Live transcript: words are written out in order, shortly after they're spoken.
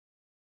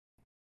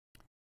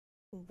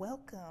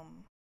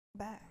Welcome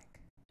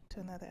back to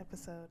another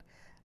episode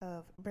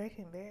of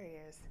Breaking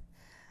Barriers.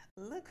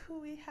 Look who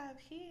we have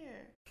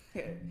here.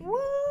 Woo!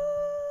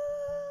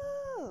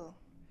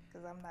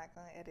 Because I'm not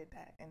going to edit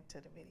that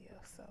into the video,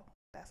 so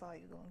that's all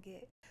you're going to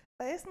get.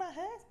 But it's my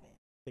husband.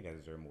 I think I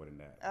deserve more than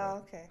that.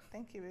 Oh, okay.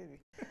 Thank you, baby.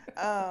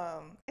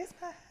 It's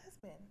my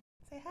husband.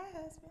 Say hi,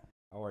 husband.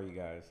 How are you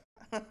guys?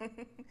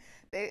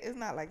 It's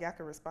not like y'all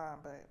can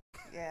respond, but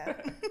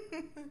yeah.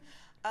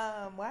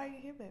 Why are you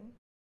here, baby?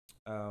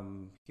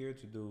 Here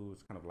to do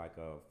is kind of like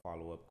a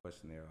follow-up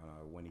questionnaire on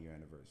our 1 year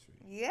anniversary.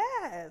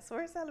 Yes,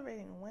 we're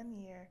celebrating 1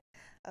 year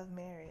of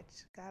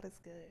marriage. God is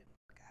good.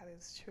 God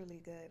is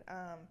truly good.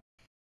 I'm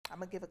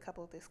gonna give a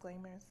couple of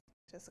disclaimers,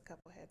 just a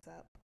couple heads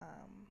up.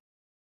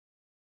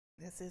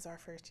 This is our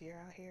first year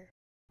out here.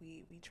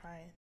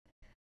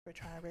 We're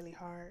trying really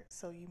hard.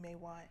 So you may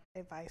want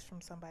advice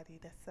from somebody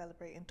that's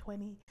celebrating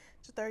 20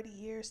 to 30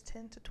 years,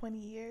 10 to 20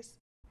 years.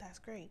 That's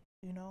great.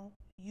 You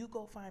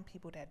go find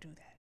people that do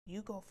that.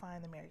 You go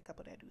find the married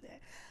couple that do that.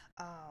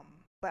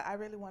 But I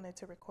really wanted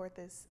to record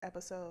this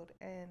episode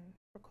and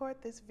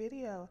record this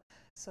video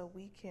so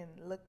we can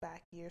look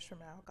back years from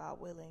now, God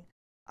willing,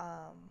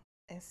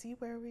 and see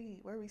where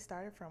we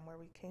started from, where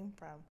we came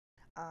from,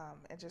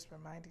 and just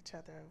remind each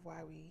other of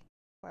why we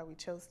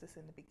chose this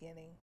in the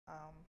beginning.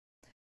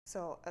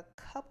 So a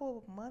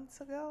couple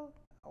months ago,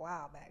 a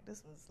while back,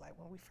 this was like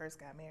when we first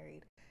got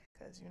married,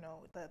 because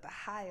the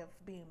high of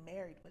being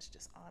married was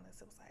just on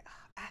us. It was like,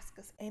 ask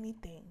us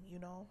anything,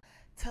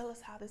 tell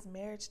us how this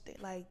marriage did.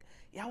 Like,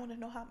 y'all want to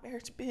know how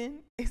marriage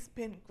been? It's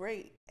been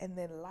great. And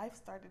then life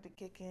started to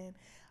kick in,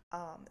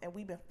 and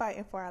we've been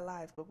fighting for our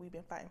lives, but we've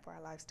been fighting for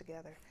our lives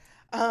together.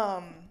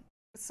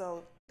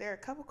 So there are a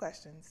couple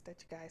questions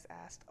that you guys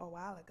asked a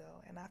while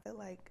ago, and I feel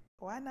like,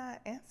 why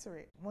not answer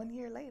it 1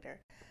 year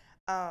later?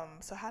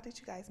 So how did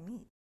you guys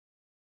meet?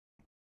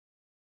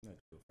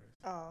 Let's go first.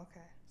 Oh,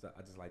 okay. So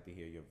I just like to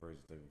hear your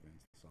version of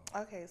events. So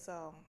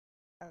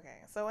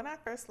Okay, so when I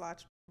first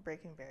launched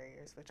Breaking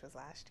Barriers, which was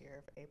last year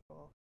of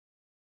April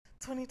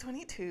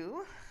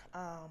 2022,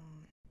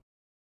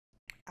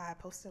 I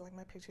posted like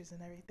my pictures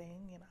and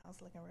everything. I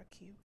was looking real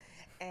cute,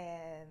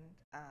 and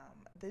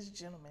this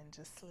gentleman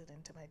just slid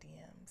into my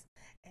DMs,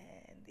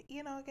 and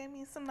gave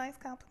me some nice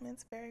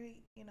compliments,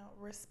 very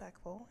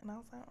respectful, and I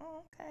was like,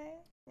 oh,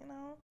 okay,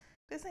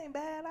 this ain't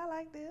bad. I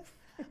like this.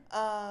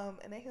 And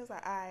then he was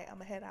like, all right, I'm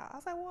gonna head out. I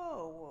was like,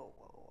 whoa,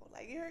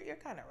 like you're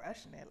kind of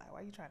rushing it. Like, why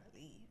are you trying to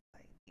leave?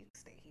 Like, you can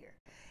stay here.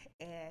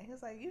 And he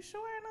was like, you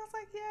sure? And I was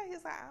like, yeah. He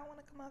was like, I don't want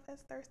to come off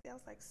as thirsty. I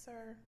was like,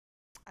 sir,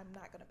 I'm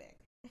not gonna beg.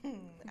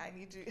 I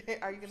need you.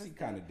 Are you gonna? She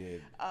stay? kind of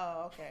did.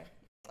 Oh, okay.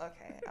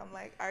 Okay. I'm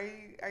like, are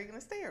you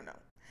gonna stay or no?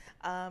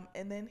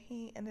 And then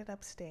he ended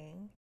up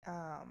staying.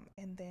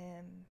 And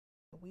then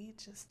we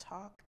just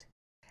talked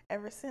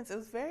ever since. It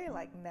was very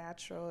like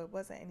natural. It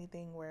wasn't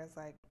anything where it's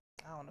like,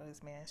 I don't know,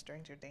 this man,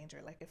 stranger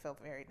danger. Like, it felt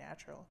very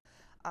natural.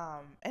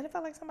 And it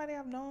felt like somebody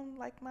I've known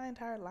like my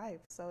entire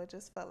life. So it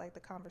just felt like the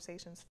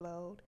conversations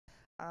flowed.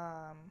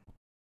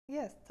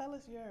 Yes, tell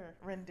us your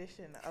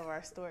rendition of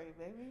our story,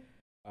 baby.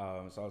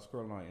 So I was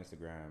scrolling on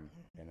Instagram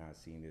and I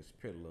seen this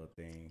pretty little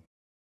thing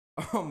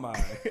on my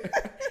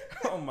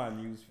on my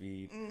news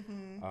feed.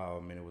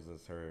 And it was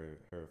just her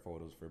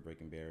photos for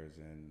Breaking Bears,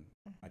 and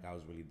like I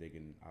was really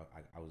digging.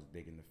 I was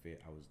digging the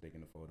fit. I was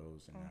digging the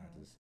photos, and I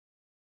just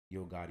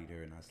yo Gotti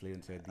her, and I slid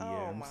into her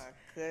DMs. Oh my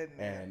goodness!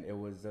 And it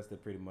was just to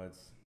pretty much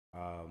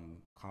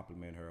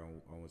compliment her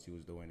on what she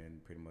was doing,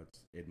 and pretty much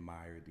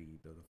admire the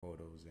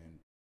photos. And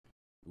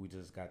we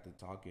just got to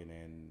talking,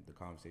 and the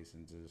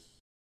conversation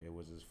it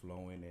was just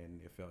flowing,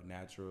 and it felt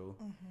natural.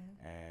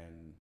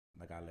 And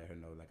like I let her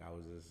know, like I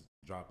was just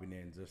dropping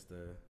in just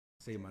to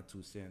say my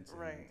 2 cents, and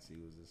right. She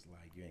was just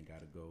like, you ain't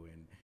gotta go,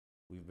 and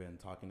we've been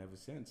talking ever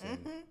since.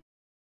 And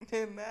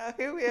now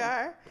here we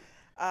are.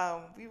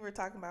 We were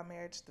talking about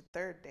marriage the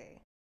third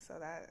day, so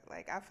that,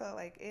 like, I felt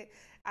like it.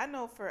 I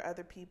know for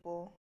other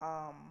people,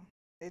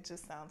 it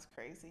just sounds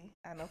crazy.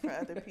 I know for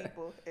other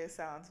people, it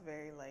sounds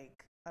very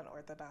like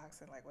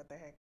unorthodox and like, what the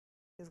heck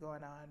is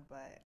going on?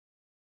 But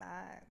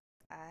I,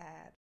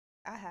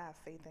 I have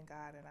faith in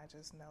God, and I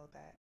just know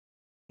that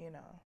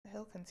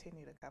He'll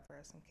continue to cover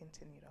us and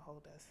continue to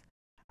hold us.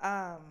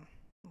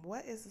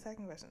 What is the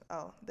second question?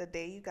 Oh, the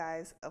day you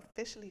guys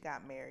officially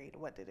got married,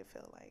 what did it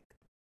feel like?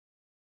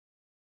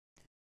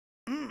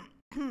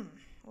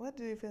 What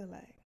did it feel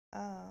like?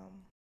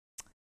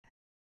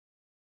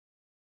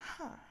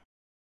 Huh.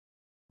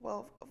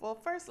 Well,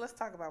 first let's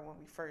talk about when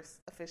we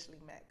first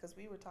officially met, because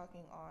we were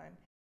talking on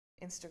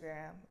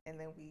Instagram, and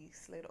then we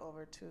slid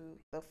over to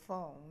the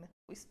phone.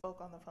 We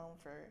spoke on the phone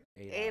for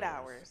 8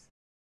 hours.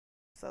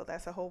 So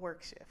that's a whole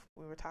work shift.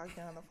 We were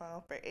talking on the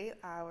phone for 8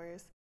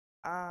 hours,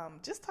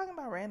 just talking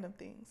about random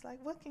things.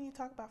 Like, what can you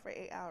talk about for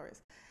 8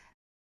 hours?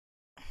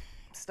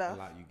 Stuff. A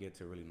lot. You get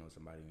to really know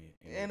somebody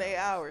in 8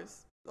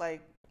 hours.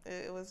 Like,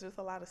 it was just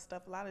a lot of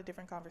stuff, a lot of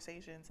different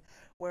conversations,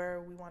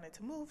 where we wanted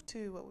to move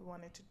to, what we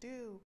wanted to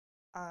do,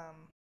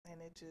 and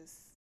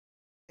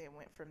it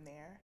went from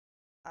there.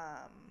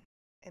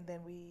 And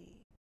then we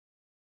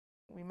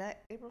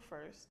met April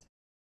 1st.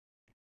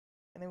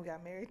 and then we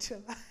got married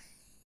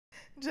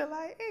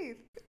July 8th.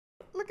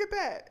 Look at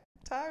that.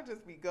 Time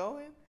just be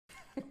going.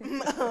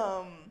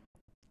 um,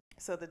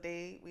 so the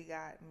day we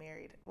got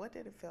married, what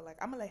did it feel like?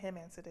 I'm gonna let him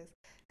answer this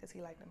because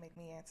he like to make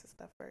me answer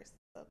stuff first.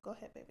 So go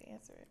ahead, baby,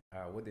 answer it.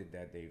 What did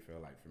that day feel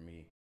like for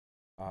me?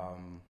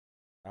 Um,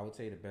 I would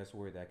say the best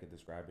word that could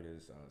describe it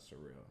is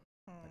surreal.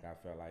 Like I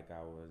felt like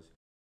I was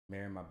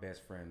marrying my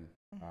best friend.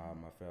 I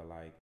felt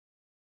like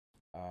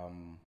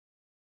um,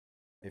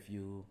 if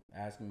you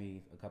asked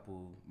me a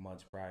couple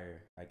months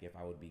prior, like if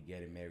I would be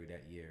getting married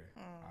that year,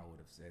 I would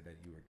have said that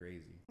you were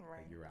crazy,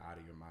 Right. that you were out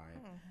of your mind.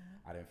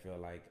 I didn't feel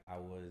like I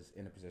was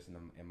in a position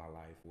in my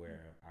life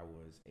where I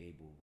was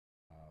able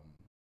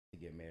to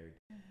get married.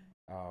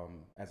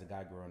 As a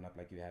guy growing up,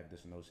 like you have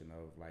this notion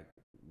of like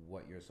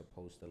what you're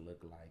supposed to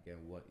look like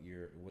and what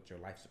your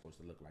life's supposed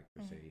to look like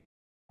per se.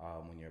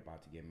 When you're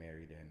about to get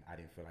married, and I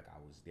didn't feel like I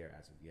was there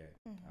as of yet.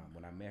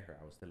 When I met her,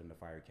 I was still in the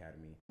fire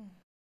academy.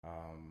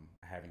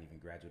 I haven't even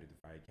graduated the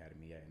fire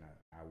academy yet, and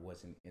I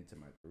wasn't into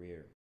my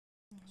career.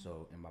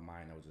 So in my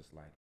mind, I was just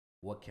like,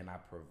 what can I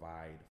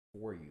provide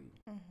for you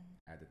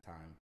at the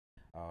time?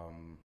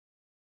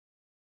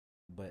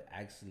 But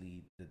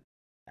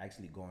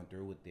actually going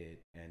through with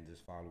it and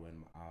just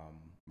following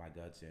my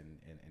guts and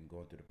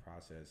going through the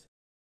process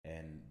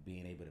and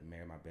being able to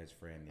marry my best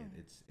friend,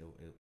 it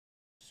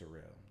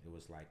surreal. It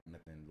was like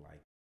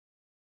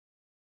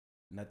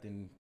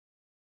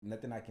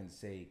nothing I can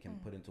say can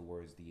put into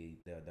words the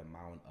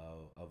amount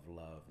of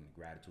love and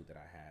gratitude that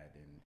I had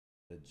and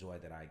the joy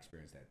that I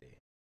experienced that day.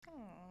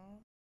 Aww.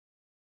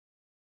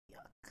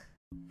 Yuck.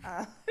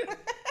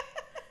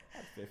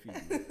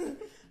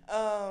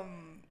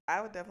 I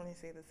would definitely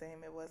say the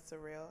same. It was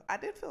surreal. I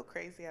did feel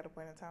crazy at a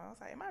point in time. I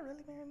was like, am I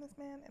really marrying this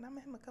man? And I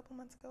met him a couple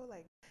months ago.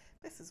 Like,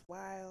 this is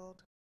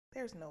wild.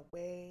 There's no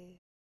way.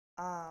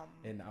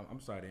 And I'm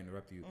sorry to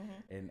interrupt you.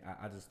 And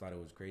I just thought it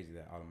was crazy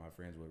that all of my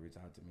friends would reach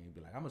out to me and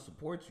be like, I'm gonna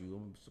support you.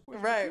 I'm gonna support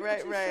you. Right.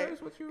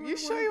 You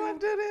sure you want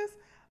to do this?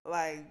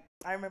 Like,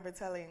 I remember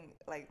telling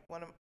like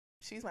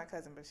she's my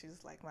cousin, but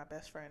she's like my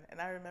best friend.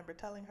 And I remember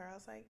telling her, I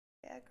was like,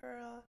 yeah,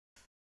 girl,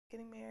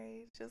 getting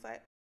married. She was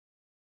like,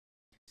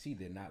 she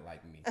did not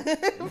like me.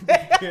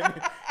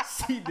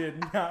 She did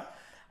not.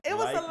 It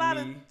was a lot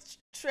of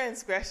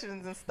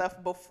transgressions and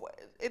stuff before.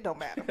 It don't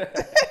matter.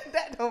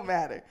 That don't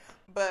matter.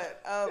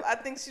 But I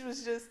think she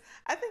was just.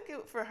 I think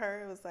for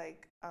her it was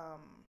like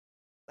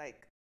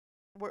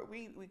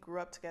we grew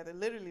up together.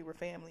 Literally, we're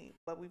family,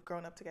 but we've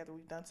grown up together.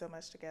 We've done so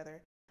much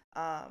together.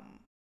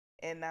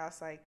 And now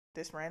it's like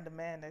this random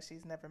man that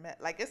she's never met.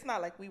 Like it's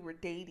not like we were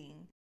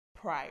dating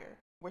prior.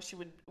 Where she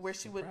would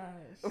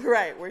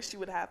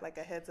have like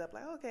a heads up,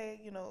 like, okay,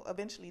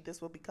 eventually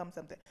this will become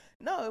something.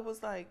 No, it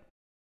was like,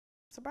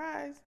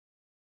 surprise,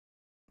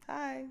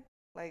 hi,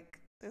 like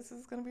this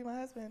is gonna be my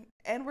husband,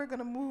 and we're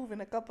gonna move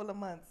in a couple of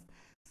months.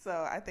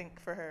 So I think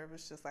for her it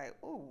was just like,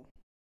 ooh,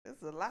 this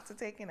is a lot to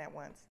take in at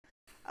once.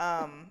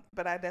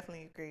 But I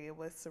definitely agree, it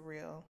was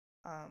surreal.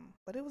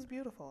 But it was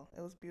beautiful.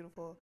 It was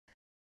beautiful.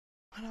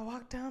 When I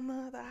walked down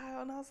the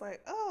aisle, and I was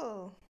like,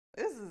 oh,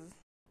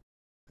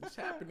 it's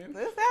happening.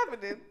 It's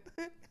happening.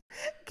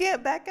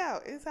 Can't back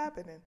out. It's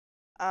happening.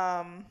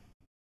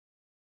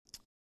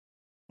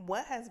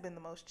 What has been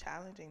the most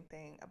challenging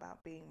thing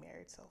about being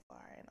married so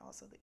far, and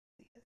also the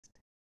easiest?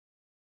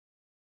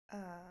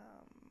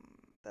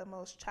 The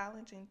most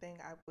challenging thing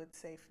I would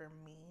say for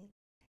me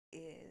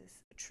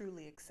is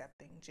truly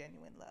accepting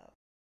genuine love.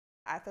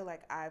 I feel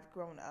like I've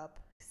grown up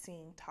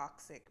seeing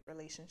toxic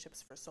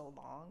relationships for so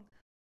long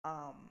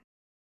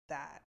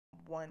that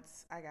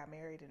once I got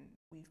married, and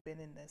we've been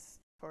in this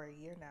for a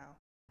year now,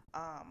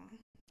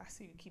 I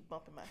see you keep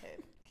bumping my head.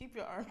 Keep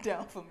your arm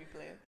down for me,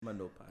 player. My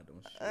notepad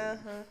don't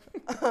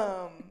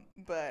show.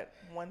 But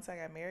once I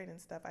got married and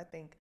stuff, I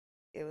think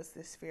it was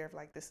this fear of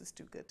like, this is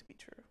too good to be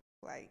true.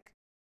 Like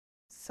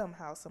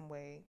somehow, some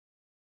way,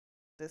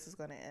 this is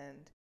gonna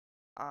end.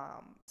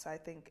 So I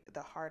think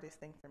the hardest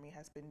thing for me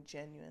has been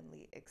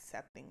genuinely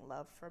accepting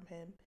love from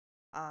him,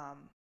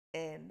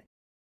 and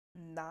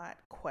not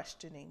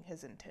questioning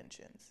his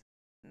intentions,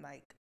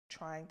 like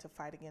trying to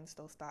fight against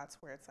those thoughts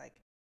where it's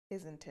like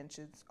his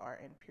intentions are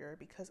impure.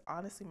 Because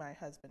honestly, my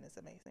husband is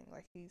amazing.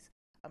 Like he's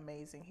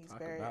amazing. He's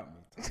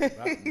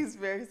he's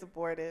very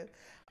supportive,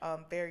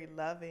 very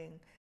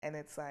loving, and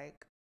it's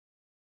like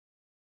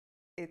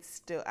it's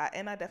still.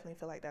 And I definitely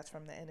feel like that's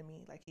from the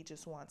enemy. Like he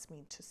just wants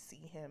me to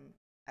see him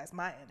as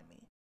my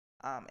enemy.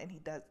 And he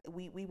does.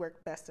 We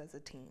work best as a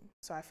team.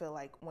 So I feel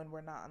like when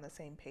we're not on the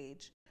same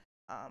page,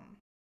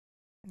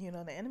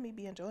 the enemy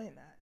be enjoying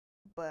that.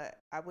 But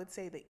I would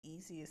say the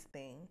easiest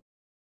thing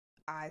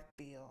I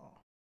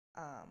feel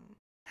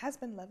has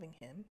been loving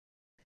him,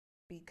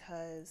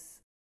 because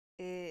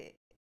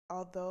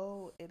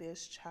although it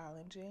is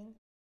challenging,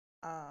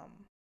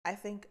 I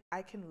think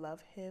I can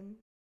love him,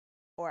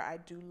 or I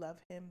do love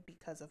him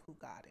because of who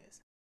God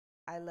is.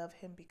 I love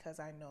him because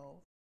I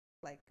know,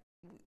 like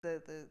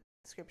the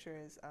scripture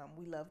is,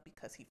 we love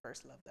because he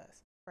first loved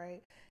us,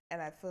 right?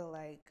 And I feel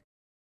like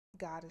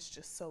God is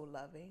just so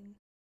loving,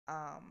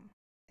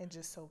 and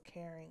just so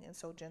caring and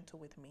so gentle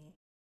with me,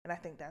 And I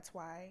think that's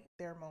why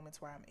there are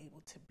moments where I'm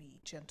able to be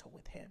gentle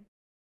with him.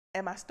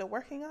 Am I still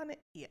working on it?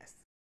 Yes.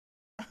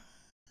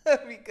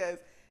 Because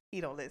he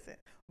don't listen.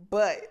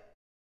 But,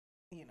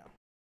 you know.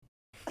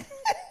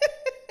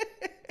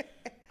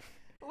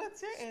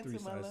 What's your It's answer, three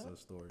my sides love? to the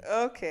story.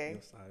 Okay.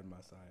 Your side,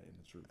 my side, and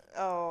the truth.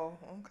 Oh,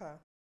 okay.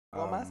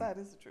 Well, my Um, side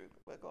is the truth,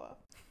 but go off.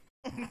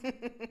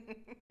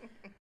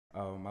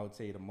 I would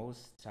say the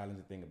most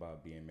challenging thing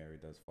about being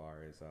married thus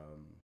far is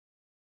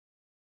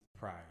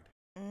pride.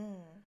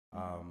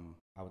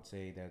 I would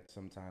say that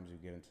sometimes you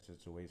get into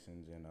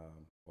situations and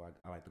well,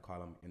 I like to call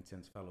them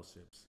intense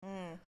fellowships.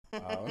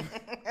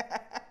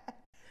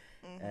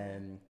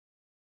 And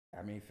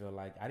I may feel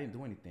like I didn't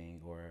do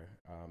anything or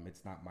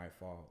it's not my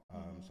fault.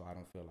 So I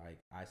don't feel like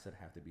I should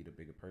have to be the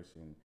bigger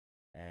person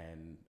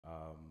and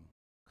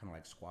kind of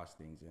like squash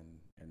things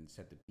and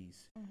set the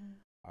peace.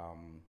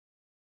 Um,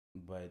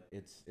 but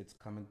it's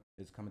coming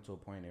to a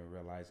point and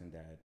realizing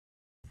that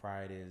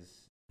pride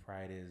is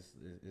pride is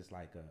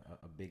like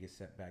a biggest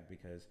setback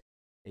because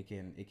it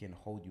can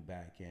hold you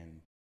back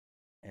and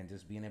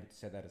just being able to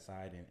set that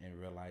aside and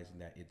realizing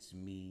that it's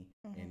me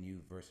and you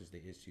versus the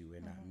issue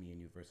and not me and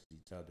you versus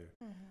each other.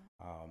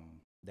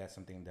 That's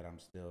something that I'm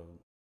still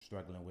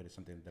struggling with. It's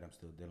something that I'm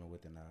still dealing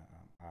with, and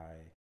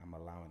I'm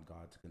allowing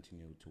God to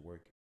continue to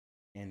work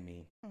in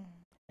me.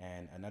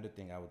 And another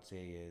thing I would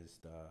say is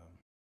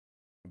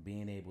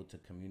being able to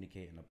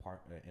communicate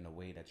in a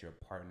way that your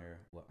partner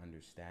will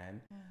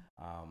understand.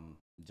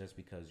 Just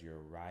because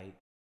you're right,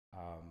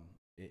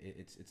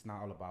 it's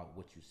not all about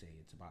what you say.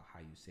 It's about how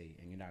you say it,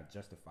 and you're not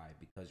justified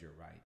because you're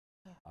right.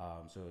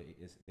 So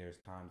there's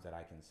times that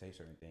I can say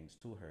certain things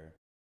to her,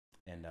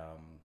 and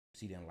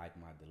she didn't like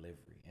my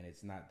delivery, and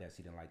it's not that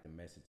she didn't like the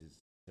message. It's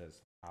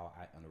just how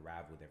I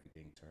unraveled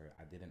everything to her.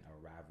 I didn't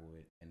unravel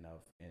it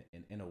enough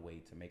in a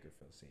way to make her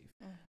feel safe.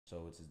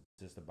 So it's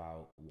just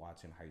about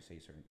watching how you say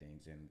certain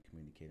things and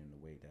communicating in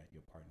a way that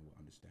your partner will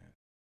understand.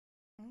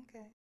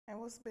 Okay. And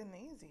what's been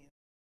easy?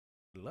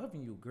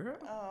 Loving you, girl.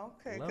 Oh,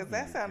 okay. Because Loving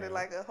that you, sounded girl.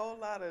 like a whole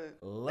lot of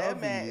that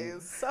Loving man you.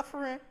 is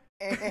suffering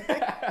and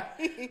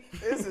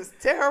this is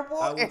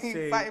terrible and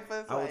he's fighting for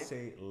his I would life.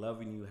 say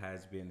loving you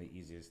has been the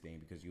easiest thing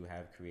because you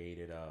have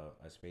created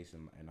a space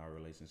in our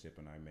relationship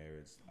and our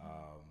marriage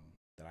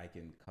that I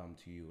can come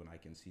to you and I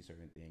can see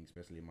certain things,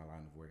 especially in my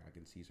line of work. I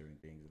can see certain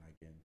things and I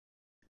can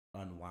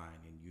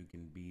unwind and you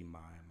can be my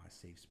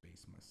safe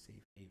space, my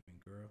safe haven,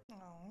 girl.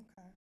 Oh,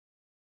 okay.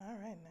 All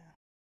right now.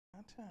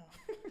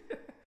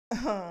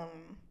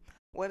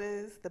 What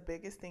is the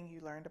biggest thing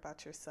you learned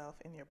about yourself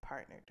and your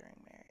partner during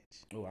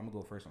marriage? Oh, I'm gonna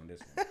go first on this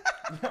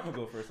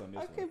one.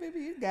 Okay, baby,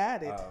 you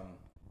got it.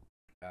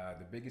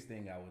 The biggest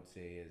thing I would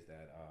say is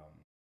that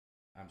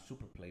I'm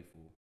super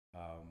playful.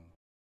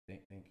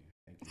 Thank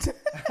you.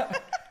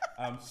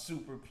 I'm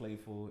super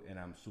playful and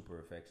I'm super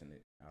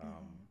affectionate.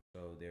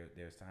 So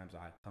there's times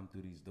I come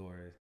through these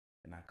doors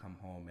and I come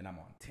home and I'm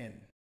on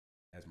 10.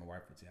 As my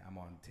wife would say, I'm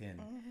on 10,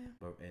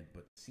 but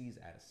she's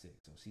at a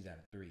 6, so she's at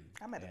a 3.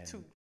 I'm at a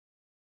 2.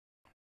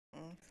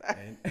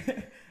 And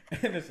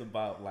and it's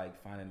about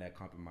like finding that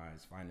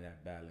compromise, finding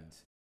that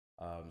balance,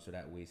 so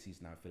that way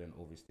she's not feeling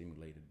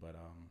overstimulated. But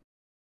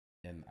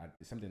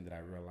it's something that I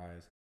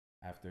realized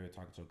after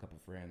talking to a couple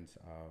friends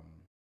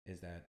is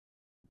that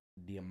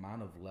the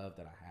amount of love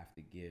that I have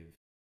to give,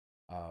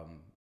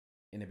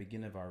 in the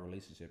beginning of our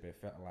relationship, it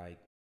felt like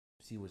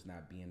she was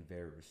not being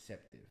very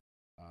receptive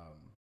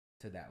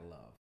to that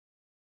love,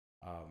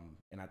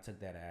 and I took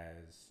that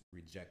as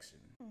rejection.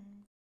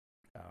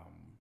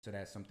 So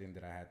that's something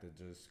that I had to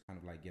just kind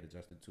of like get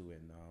adjusted to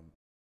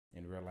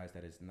and realize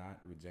that it's not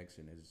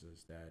rejection. It's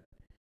just that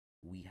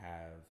we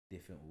have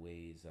different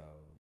ways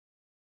of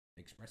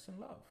expressing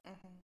love. And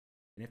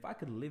if I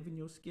could live in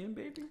your skin,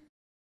 baby,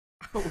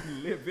 I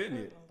would live in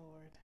it. Oh,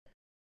 Lord.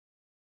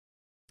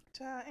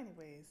 Child,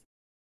 anyways,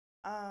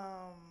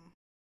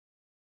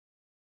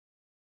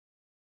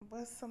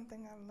 what's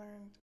something I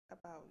learned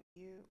about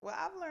you? Well,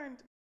 I've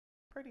learned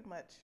pretty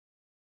much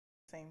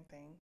the same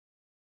thing.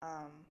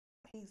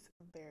 He's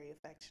very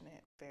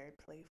affectionate, very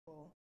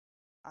playful,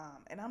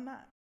 and I'm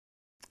not.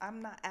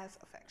 I'm not as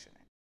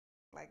affectionate.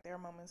 Like there are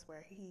moments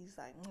where he's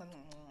like,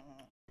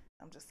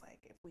 I'm just like,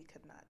 if we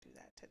could not do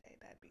that today,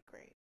 that'd be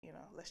great. You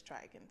know, let's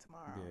try again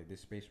tomorrow. Yeah,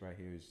 this space right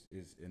here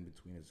is in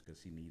between us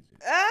because he needs it.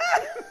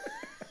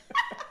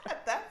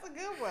 That's a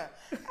good one.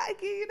 I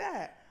give you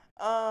that.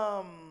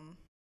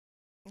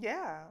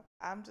 Yeah,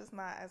 I'm just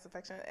not as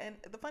affectionate. And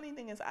the funny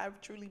thing is, I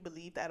truly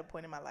believed at a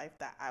point in my life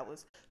that I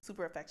was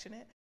super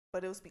affectionate,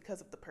 but it was because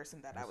of the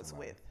person that I was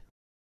with.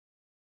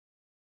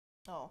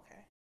 Oh,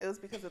 okay. It was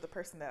because of the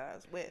person that I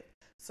was with.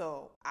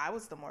 So I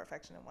was the more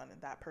affectionate one,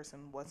 and that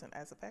person wasn't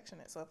as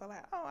affectionate. So I felt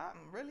like, oh,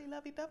 I'm really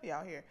lovey-dovey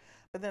out here.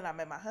 But then I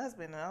met my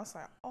husband, and I was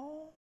like,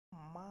 oh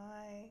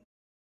my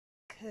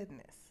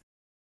goodness.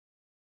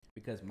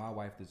 Because my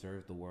wife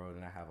deserves the world,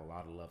 and I have a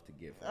lot of love to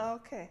give her.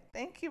 Okay.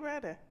 Thank you,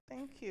 brother.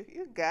 Thank you.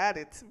 You got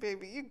it,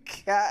 baby. You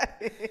got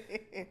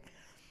it.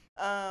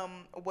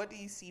 What do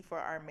you see for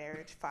our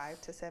marriage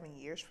 5 to 7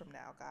 years from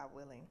now, God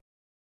willing?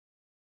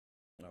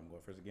 I'm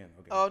going first again.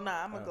 Okay. Oh no,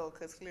 I'm gonna Uh, go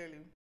because clearly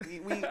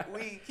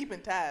we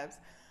keeping tabs.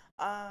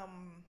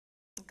 Um,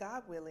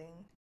 God willing,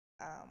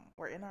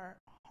 we're in our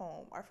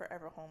home, our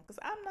forever home. Because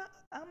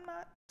I'm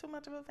not too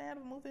much of a fan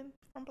of moving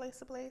from place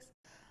to place.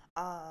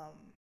 Um,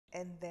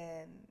 and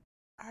then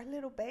our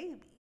little baby,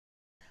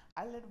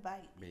 our little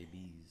baby.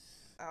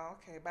 babies. Oh,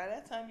 okay. By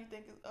that time, you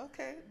think it's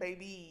okay,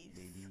 babies.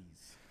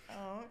 Babies.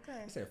 Oh,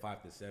 okay. I said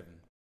 5 to 7.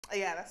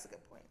 Yeah, that's a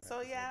good point. Five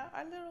So to yeah,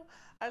 seven.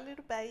 our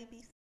little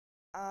babies.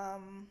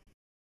 Um,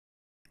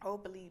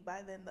 hopefully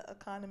by then the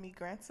economy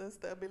grants us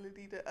the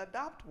ability to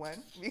adopt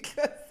one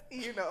because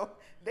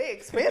they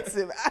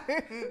expensive.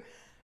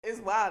 It's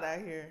wild out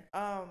here.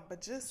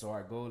 But just So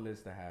our goal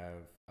is to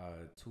have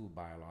 2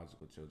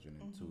 biological children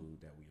and mhm, 2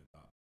 that we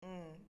adopt.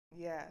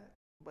 yeah,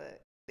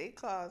 but they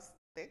cost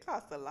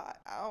a lot.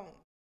 I don't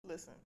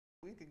listen.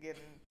 We could get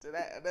into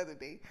that another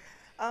day.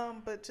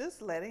 But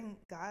just letting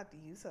God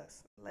use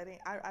us.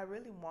 I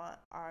really want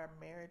our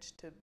marriage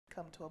to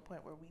come to a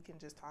point where we can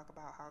just talk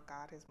about how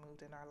God has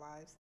moved in our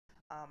lives,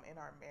 in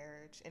our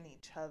marriage, in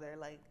each other.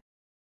 Like,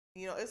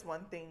 it's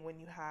one thing when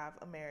you have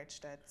a marriage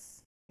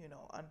that's,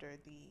 under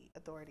the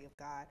authority of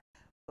God,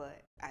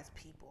 but as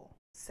people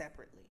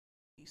separately,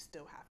 you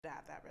still have to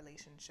have that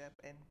relationship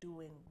and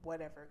doing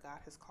whatever God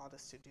has called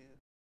us to do,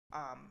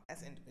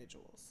 as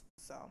individuals.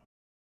 So,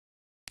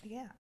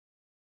 yeah.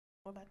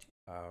 What about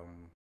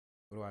you?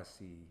 What do I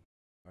see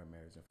our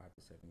marriage in 5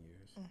 to 7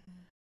 years?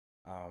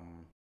 Mm-hmm.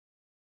 Um,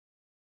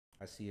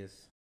 I see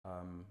us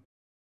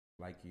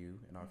like you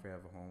in our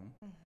forever home.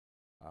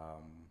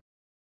 Mm-hmm.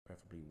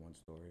 Preferably one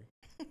story.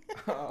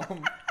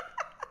 um,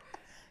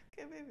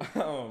 Okay, baby.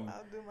 um,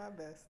 I'll do my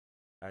best.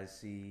 I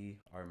see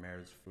our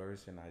marriage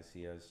flourishing. I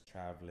see us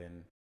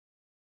traveling.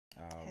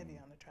 Heavy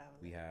Um, on the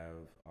we traveling.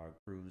 have our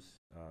cruise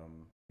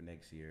for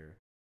next year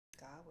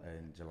God willing.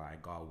 in July,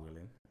 God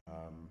willing.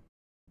 Mm-hmm.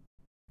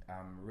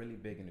 I'm really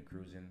big into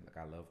cruising. Like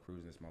I love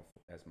cruising.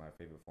 That's my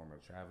favorite form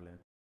of traveling.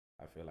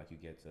 I feel like you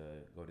get to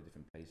go to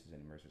different places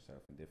and immerse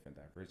yourself in different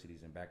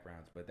diversities and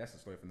backgrounds. But that's a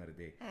story for another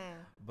day. Mm.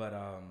 But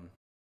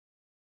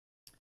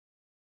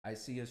I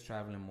see us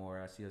traveling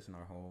more. I see us in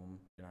our home,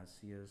 and I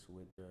see us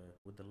with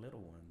the little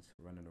ones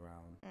running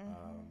around.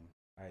 Mm-hmm.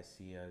 I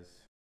see us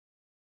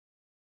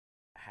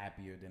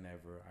happier than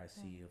ever. I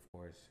Mm-hmm. see, of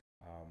course,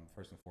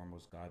 first and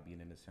foremost, God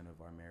being in the center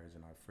of our marriage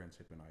and our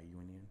friendship and our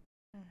union,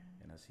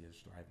 Mm-hmm. and I see us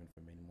striving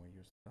for many more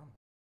years to come.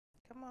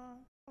 Come on.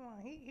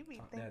 He be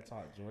Talk that thinking.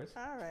 talk, Joyce.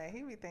 All right,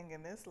 he be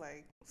thinking this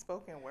like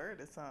spoken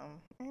word or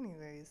something.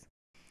 Anyways,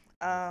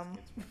 Let this um,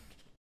 get to me.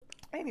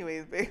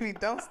 anyways, baby,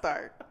 don't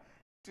start.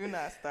 Do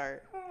not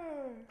start.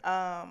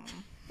 Um,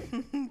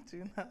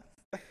 do not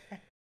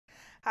start.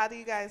 How do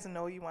you guys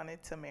know you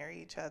wanted to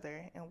marry each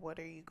other, and what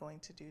are you going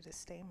to do to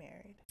stay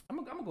married?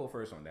 I'm gonna go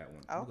first on that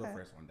one. I'm gonna go Okay.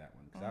 first on that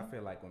one because I Mm-hmm.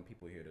 feel like when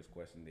people hear this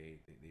question, they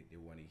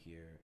want to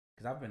hear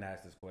because I've been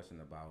asked this question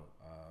about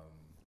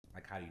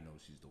like how do you know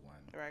she's the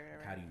one? Right, Like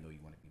right, how right. do you know you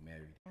want to be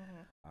married?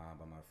 Mm-hmm.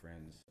 By my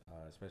friends,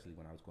 especially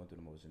when I was going through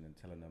the motion and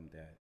telling them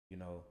that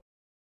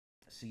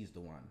she's the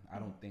one. I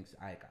don't Mm-hmm. think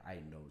I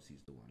know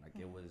she's the one. Like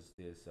it Mm-hmm. was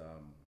this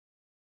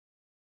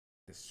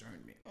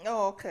discernment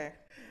Oh, okay.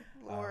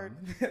 Lord.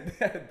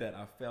 that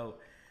I felt.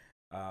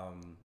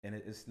 And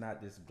it's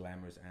not this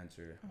glamorous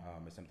answer. It's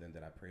Mm-hmm. something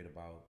that I prayed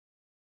about.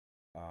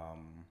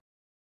 Um,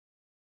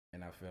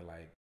 and I feel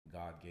like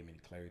God gave me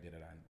the clarity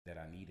that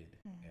I needed,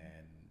 Mm-hmm.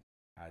 and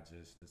I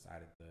just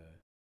decided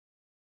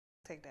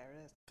Take that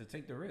risk. to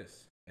take the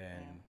risk Yeah.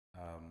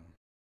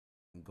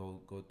 and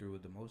go through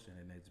with the motion,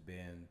 and it's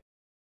been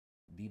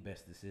the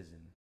best decision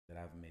that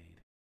I've made.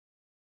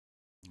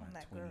 My I'm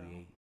that girl.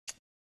 28,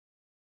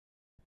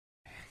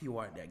 you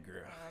are that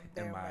girl, I'm and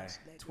very my much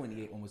that girl.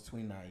 28, almost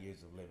 29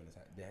 years of living.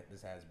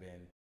 This has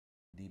been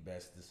the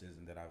best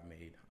decision that I've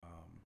made.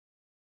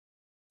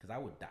 Because I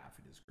would die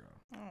for this girl.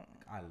 Mm.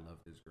 Like, I love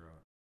this girl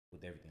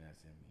with everything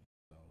that's in me.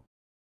 So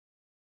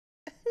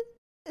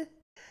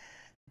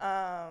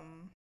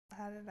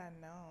How did I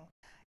know?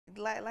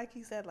 Like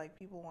you said, like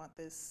people want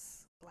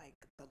this. Like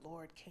the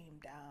Lord came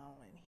down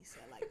and He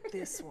said, like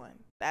this one.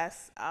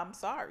 I'm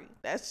sorry.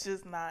 That's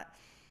just not.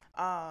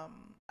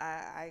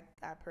 I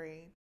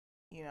prayed,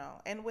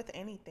 and with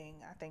anything,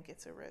 I think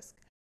it's a risk.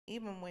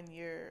 Even when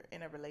you're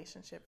in a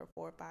relationship for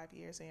 4 or 5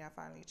 years and you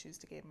finally choose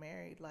to get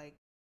married, like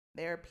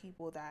there are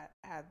people that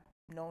have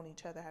known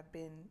each other, have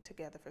been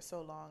together for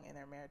so long, and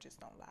their marriages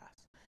don't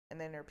last. And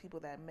then there are people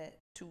that met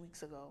 2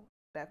 weeks ago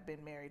that have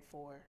been married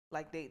for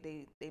like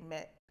they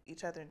met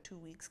each other in 2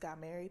 weeks, got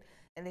married,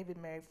 and they've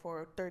been married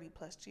for 30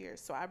 plus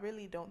years. So I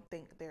really don't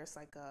think there's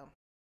like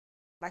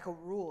a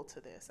rule to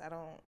this.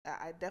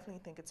 I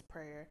definitely think it's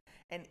prayer.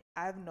 And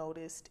I've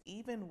noticed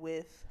even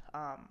with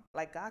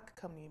like God could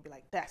come to you and be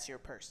like, that's your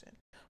person.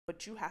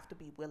 But you have to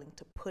be willing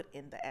to put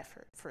in the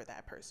effort for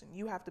that person.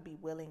 You have to be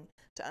willing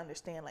to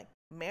understand like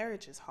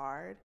marriage is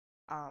hard,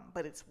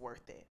 but it's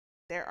worth it.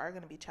 There are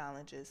going to be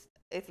challenges.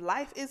 If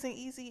life isn't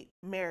easy,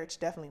 marriage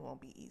definitely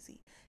won't be easy,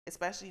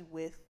 especially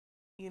with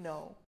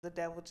the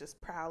devil just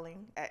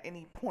prowling at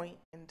any point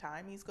in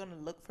time. He's going to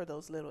look for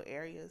those little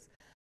areas.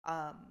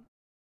 Um,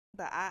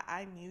 But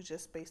I knew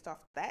just based off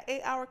that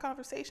 8 hour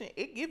conversation,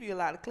 it give you a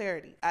lot of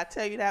clarity. I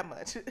tell you that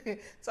much.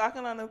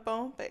 Talking on the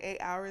phone for 8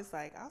 hours,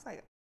 like I was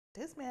like,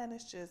 this man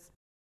is just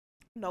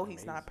no,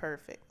 he's Amazing. not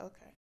perfect.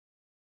 Okay.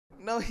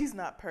 No, he's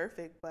not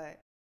perfect, but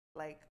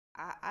like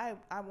I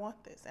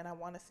want this and I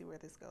want to see where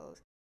this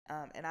goes.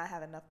 And I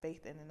have enough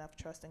faith and enough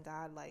trust in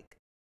God, like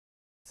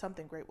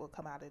something great will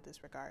come out of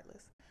this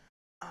regardless.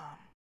 Um,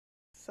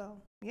 so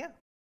yeah.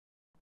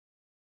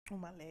 Oh,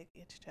 my leg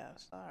itched out.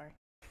 Sorry.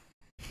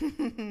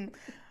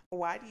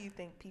 Why do you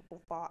think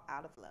people fall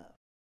out of love?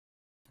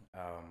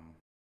 Um,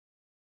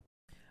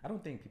 I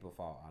don't think people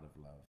fall out of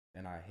love,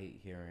 and I hate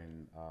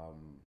hearing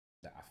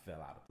that I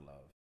fell out of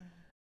love.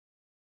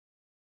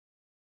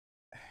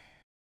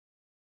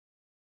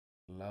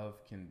 Love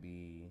can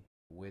be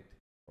with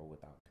or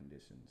without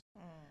conditions,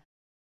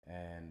 Mm,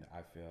 and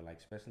I feel like,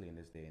 especially in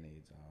this day and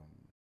age,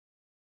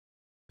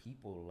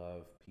 people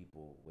love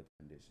people with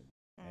conditions,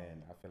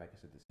 and I feel like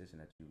it's a decision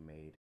that you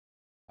made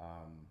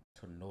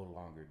to no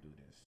longer do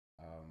this.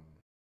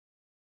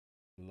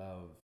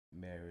 Love,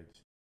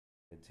 marriage,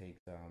 it takes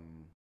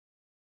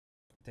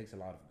a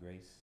lot of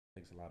grace,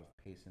 takes a lot of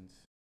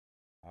patience,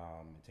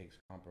 it takes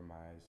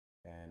compromise,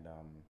 and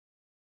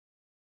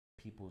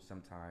people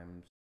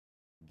sometimes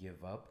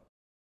give up,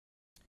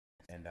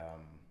 and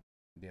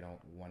they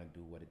don't want to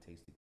do what it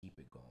takes to keep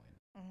it going.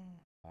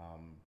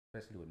 mm,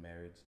 Especially with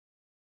marriage.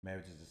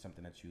 Marriage is just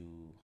something that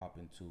you hop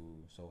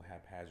into so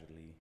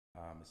haphazardly.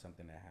 It's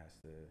something that has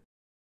to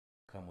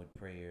come with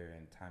prayer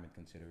and time and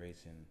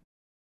consideration.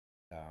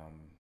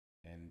 Um,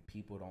 and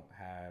people don't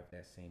have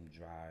that same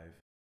drive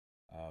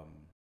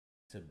um,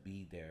 to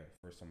be there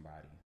for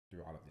somebody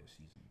through all of their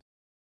seasons.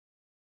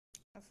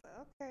 I said,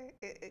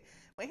 okay.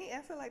 When he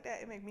answered like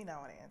that, it made me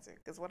not want to answer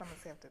because what I'm gonna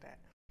say after that.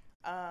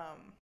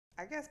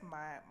 I guess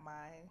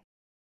my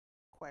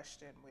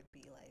question would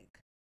be like,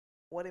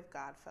 what if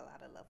God fell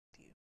out of love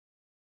with you?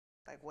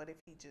 Like, what if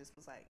he just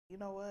was like, you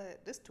know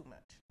what, this too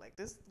much. Like,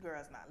 this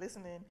girl's not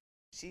listening.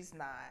 She's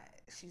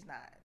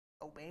not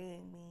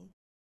obeying me.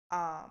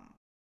 Um,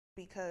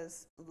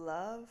 because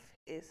love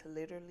is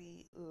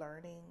literally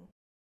learning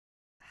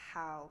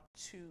how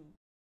to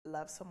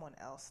love someone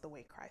else the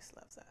way Christ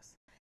loves us.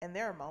 And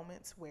there are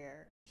moments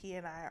where he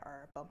and I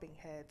are bumping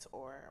heads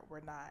or we're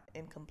not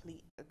in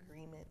complete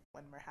agreement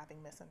when we're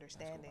having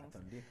misunderstandings.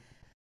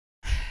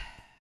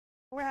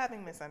 We're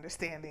having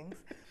misunderstandings.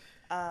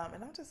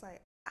 And I'm just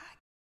like,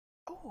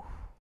 oh,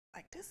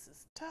 like this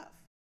is tough.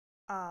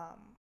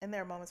 And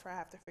there are moments where I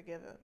have to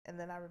forgive him. And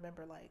then I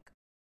remember like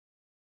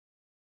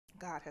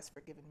God has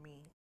forgiven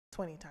me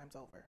 20 times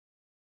over.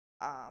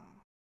 Um,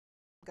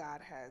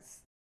 God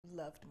has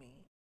loved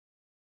me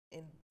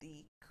in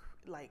the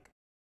like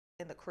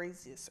in the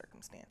craziest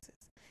circumstances,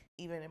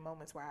 even in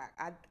moments where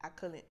I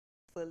couldn't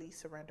fully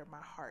surrender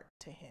my heart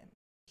to him.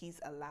 He's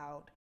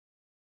allowed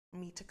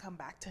me to come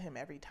back to him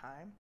every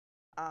time.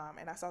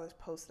 And I saw this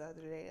post the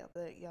other day of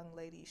the young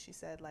lady. She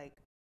said like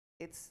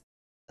it's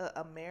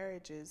a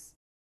marriage is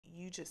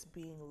you just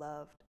being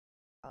loved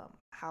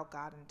how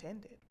God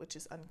intended, which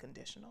is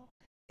unconditional.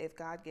 If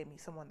God gave me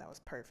someone that was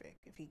perfect,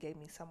 if he gave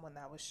me someone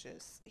that was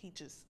just he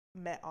just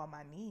met all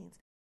my needs,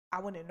 I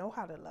wouldn't know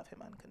how to love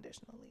him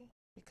unconditionally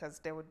because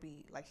there would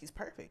be like he's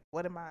perfect.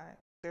 What am I?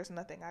 There's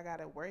nothing I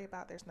gotta worry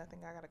about. There's nothing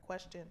I gotta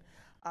question.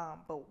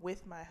 But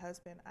with my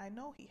husband, I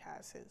know he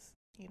has his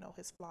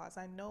his flaws.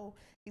 I know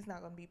he's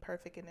not gonna be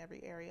perfect in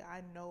every area.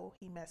 I know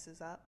he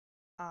messes up.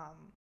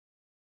 Um,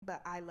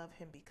 but I love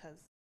him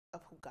because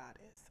of who God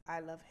is. I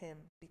love him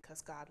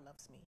because God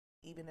loves me,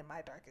 even in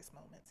my darkest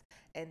moments.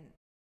 And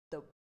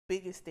the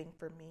biggest thing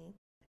for me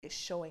is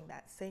showing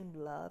that same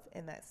love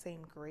and that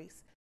same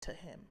grace to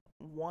him.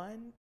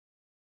 One,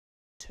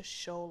 to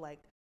show like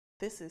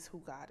this is who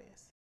God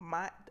is.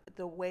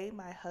 The way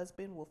my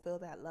husband will feel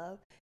that love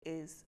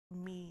is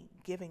me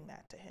giving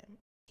that to him.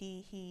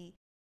 He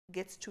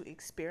gets to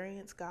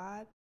experience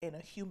God in a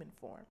human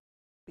form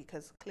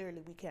because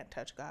clearly we can't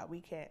touch God.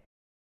 We can't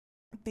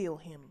feel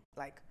him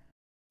like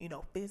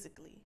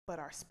physically, but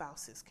our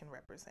spouses can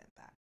represent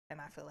that.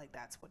 And I feel like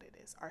that's what it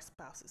is. Our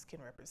spouses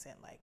can represent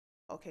like,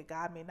 okay,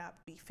 God may not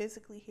be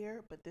physically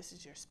here, but this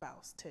is your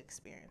spouse to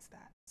experience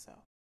that. So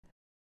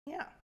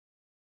yeah.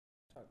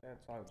 Talk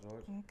that talk,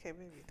 George. Okay,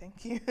 baby,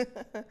 thank you.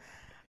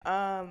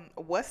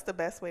 What's the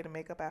best way to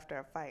make up after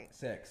a fight?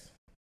 Sex.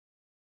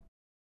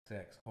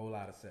 Sex. Whole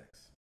lot of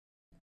sex.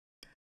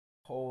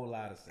 Whole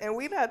lot of sex. And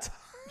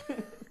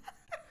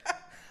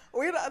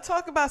we're not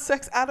talking about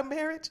sex out of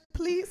marriage.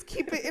 Please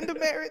keep it in the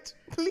marriage.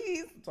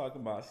 Please. I'm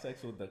talking about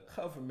sex with the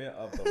covenant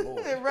of the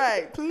Lord.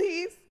 Right.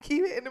 Please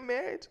keep it in the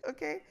marriage.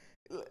 Okay.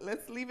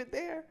 Let's leave it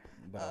there.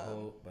 But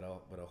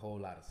a whole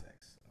lot of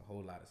sex. A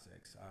whole lot of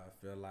sex. I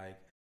feel like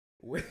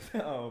with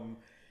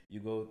you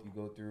go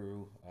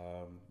through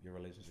your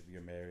relationship,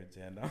 your marriage,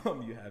 and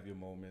you have your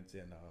moments,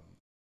 and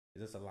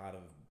it's just a lot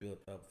of built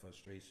up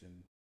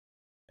frustration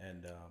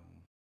and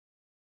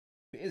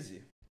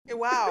busy.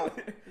 Wow.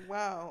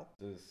 Wow.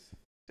 Just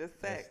Just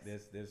sex.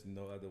 there's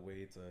no other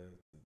way to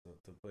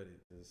put it.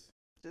 Just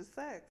Just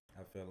sex.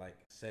 I feel like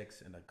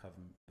sex and the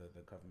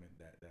government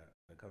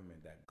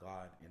that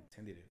God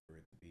intended it for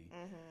it to be,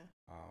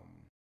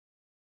 um,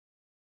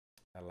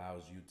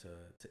 allows you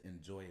to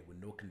enjoy it with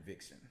no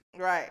conviction.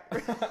 Right.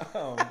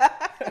 um,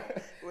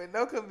 With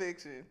no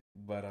conviction.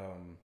 but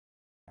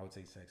I would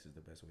say sex is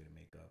the best way to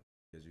make up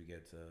because you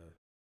get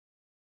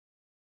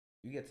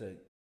to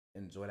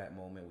enjoy that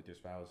moment with your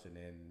spouse, and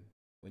then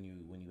when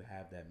you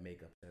have that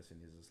makeup session,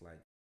 it's just like,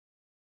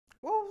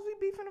 What was we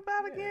beefing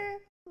about yeah, again?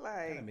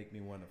 kind of Like, make me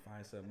want to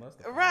find something else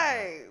to fight about.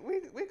 right.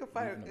 We could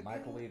find Leaving the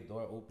microwave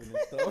door open and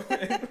stuff.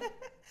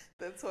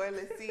 the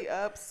toilet seat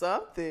up,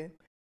 something.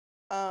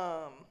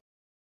 Um,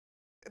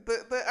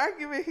 the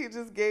argument he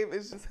just gave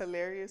is just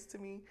hilarious to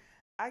me.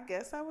 I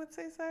guess I would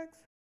say sex.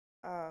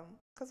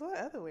 Cause what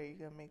other way you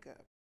gonna make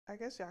up? I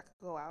guess y'all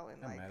could go out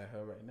and I'm like. mad at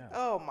her right now.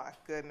 Oh my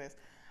goodness.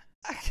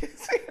 I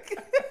guess we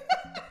could.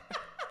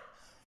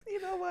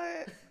 You know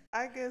what?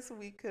 I guess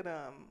we could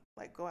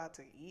like go out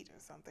to eat or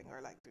something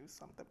or like do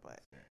something, but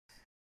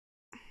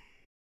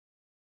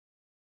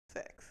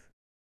sex.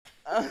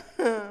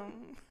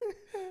 Um,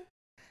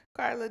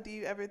 Carla, do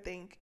you ever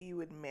think you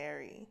would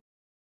marry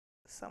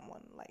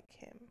someone like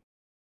him?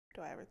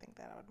 Do I ever think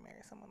that I would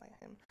marry someone like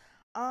him?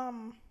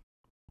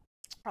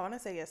 I want to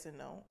say yes and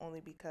no, only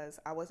because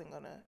I wasn't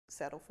gonna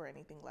settle for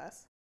anything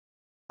less.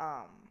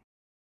 Um,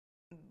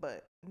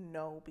 but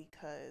no,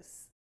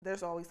 because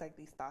there's always like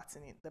these thoughts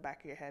in the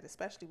back of your head,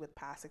 especially with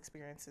past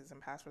experiences and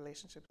past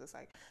relationships. It's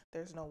like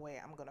there's no way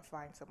I'm gonna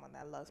find someone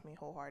that loves me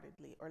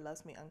wholeheartedly or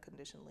loves me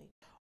unconditionally,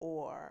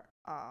 or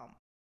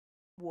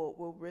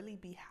will really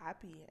be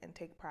happy and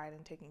take pride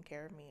in taking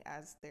care of me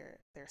as their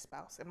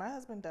spouse. And my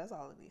husband does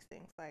all of these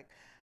things. Like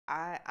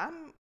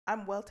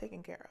I'm well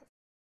taken care of.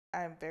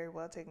 I am very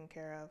well taken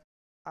care of.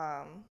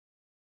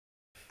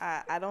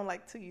 I don't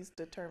like to use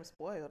the term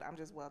spoiled. I'm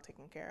just well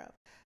taken care of.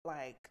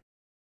 Like,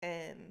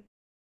 and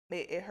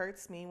it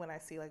hurts me when I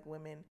see like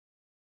women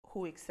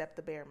who accept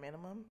the bare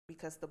minimum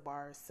because the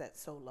bar is set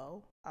so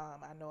low.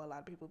 I know a lot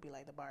of people be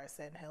like the bar is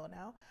set in hell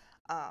now.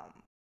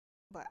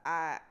 But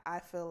I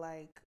feel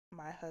like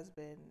my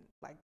husband,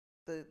 like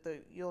the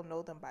you'll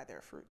know them by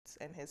their fruits,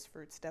 and his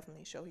fruits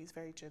definitely show. He's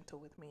very gentle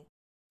with me,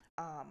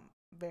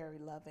 very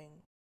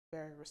loving,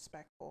 very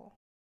respectful,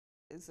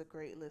 is a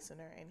great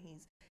listener, and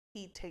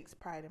he takes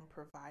pride in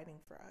providing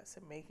for us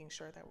and making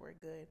sure that we're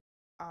good.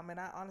 And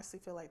I honestly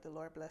feel like the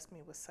Lord blessed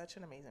me with such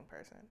an amazing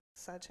person,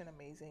 such an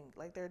amazing.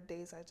 Like there are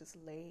days I just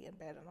lay in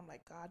bed and I'm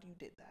like, God, you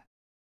did that.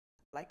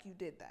 Like you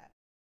did that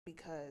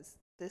because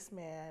this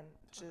man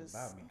just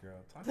Talk about me,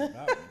 girl. Talk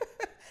about me.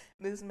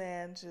 this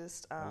man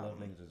just My love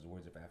language is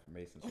words of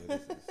affirmation. So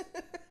this is.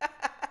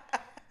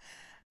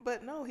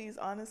 But no, he's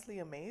honestly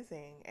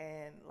amazing,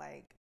 and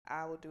like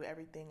I will do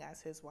everything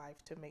as his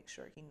wife to make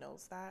sure he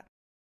knows that,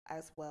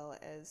 as well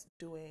as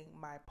doing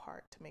my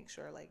part to make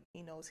sure like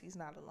he knows he's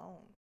not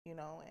alone,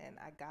 and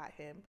I got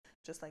him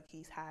just like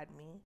he's had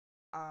me.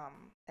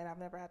 And I've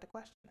never had to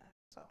question that.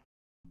 So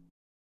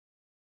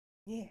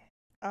yeah.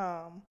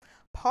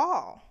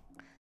 Paul,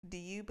 do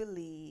you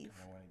believe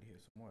I wanted to hear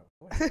some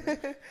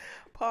more.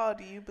 Paul,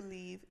 do you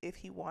believe if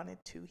he wanted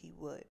to, he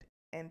would?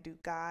 And do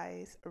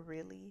guys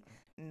really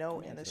know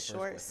in a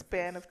short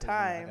span of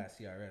time? I got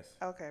CRS.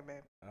 Okay,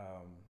 babe.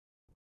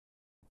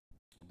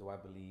 Do I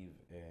believe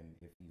in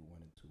if he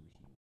wanted to, he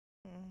would?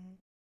 Mm-hmm.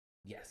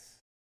 Yes.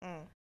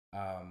 Mm.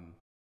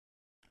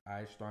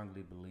 I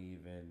strongly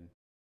believe in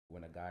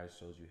when a guy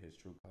shows you his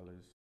true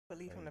colors.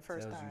 Believe him the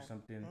first time. Tells you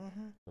something.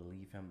 Mm-hmm.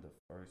 Believe him the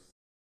first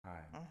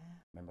time. Mm-hmm.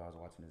 Remember, I was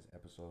watching this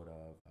episode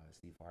of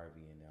Steve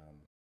Harvey, and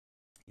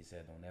he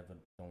said,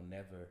 "Don't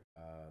never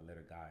let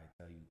a guy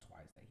tell you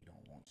twice that he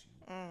don't want you."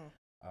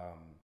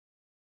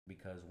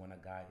 Because when a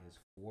guy is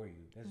for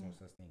you, there's no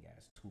such thing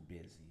as too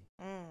busy.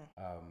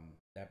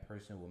 That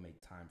person will make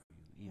time for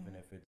you, even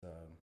if it's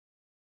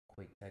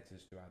quick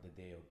texts throughout the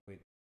day or quick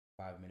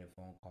 5-minute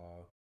phone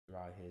call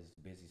throughout his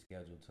busy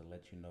schedule to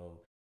let you know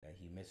that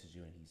he misses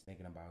you and he's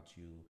thinking about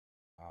you.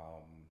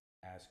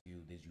 Ask you,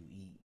 did you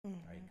eat?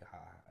 Like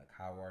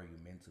how are you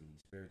mentally,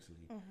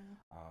 spiritually?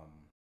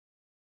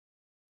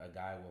 A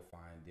guy will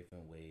find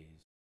different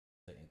ways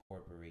to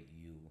incorporate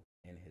you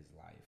in his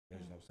life.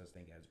 There's no such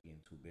thing as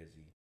being too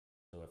busy.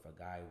 So if a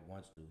guy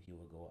wants to, he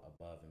will go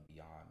above and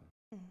beyond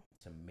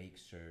to make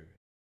sure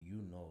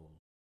you know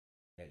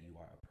that you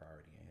are a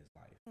priority in his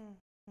life.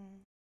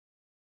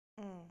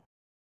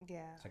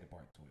 Yeah. Second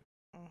part to it.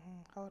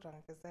 Hold on,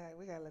 because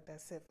we gotta let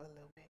that sit for a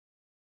little bit.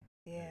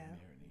 Yeah.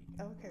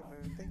 Okay,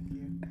 boo. Thank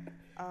you.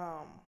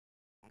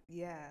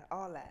 Yeah,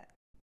 all that.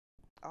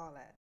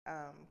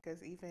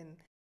 Because even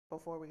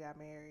before we got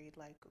married,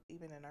 like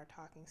even in our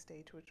talking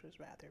stage, which was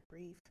rather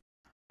brief,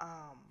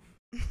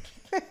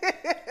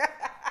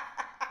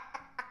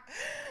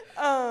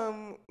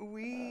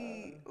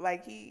 we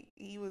like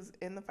he was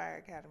in the fire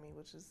academy,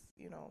 which is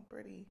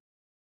pretty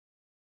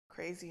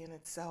crazy in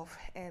itself,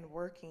 and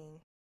working.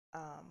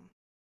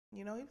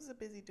 He was a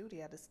busy dude. He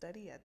had to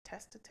study, a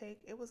test to take.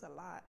 It was a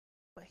lot,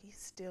 but he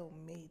still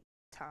made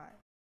time.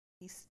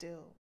 He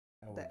still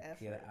I would the effort.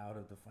 get out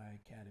of the fire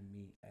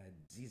academy at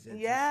Jesus.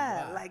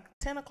 Yeah, like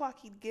 10 o'clock,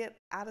 he'd get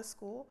out of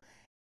school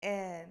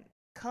and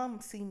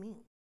come see me.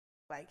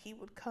 Like he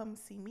would come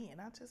see me, and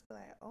I'd just be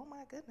like, "Oh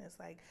my goodness!"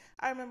 Like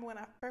I remember when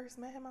I first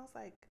met him, I was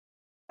like,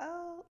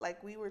 "Oh,"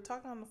 like we were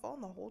talking on the phone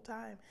the whole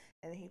time,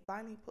 and he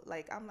finally put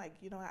like, I'm like,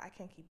 you know what? I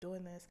can't keep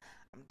doing this.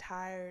 I'm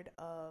tired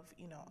of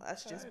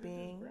us just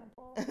being.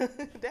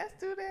 That's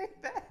too dang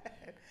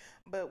bad.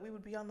 But we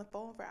would be on the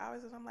phone for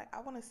hours, and I'm like, I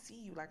want to see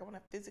you. Like I want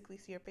to physically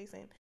see your face,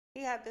 and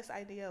he had this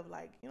idea of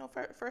like,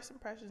 first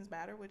impressions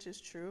matter, which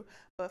is true.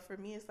 But for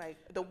me, it's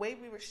like the way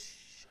we were,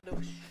 the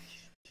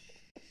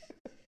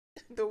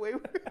way we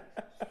were,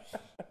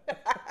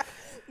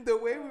 the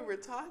way we were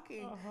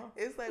talking.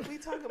 It's like we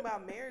talking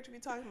about marriage, we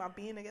talking about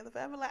being together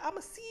forever. Like I'm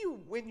gonna see you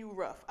when you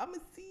rough. I'm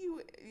gonna see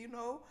you,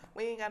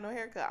 when you ain't got no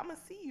haircut. I'm gonna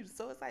see you.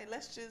 So it's like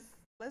let's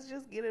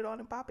just get it on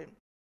and popping.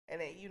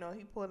 And then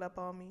he pulled up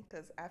on me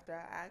because after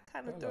I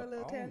kind of threw a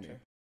little tantrum.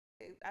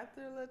 I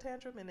threw a little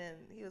tantrum, and then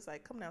he was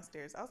like, "Come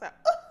downstairs." I was like,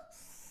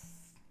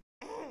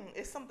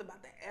 it's something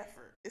about the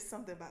effort. It's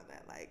something about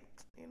that. Like,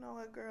 you know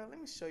what, girl? Let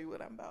me show you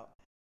what I'm about.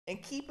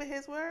 And keeping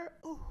his word,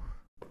 ooh,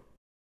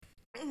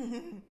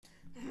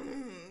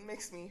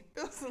 makes me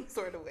feel some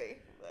sort of way.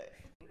 But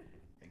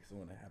makes me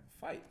want to have a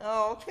fight.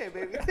 Oh, okay,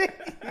 baby.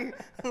 Thank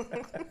you.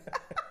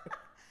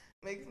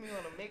 Makes me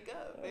want to make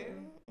up,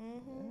 baby.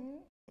 Mm-hmm.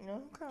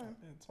 Okay.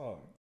 That's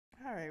all.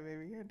 All right,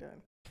 baby, you're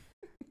done.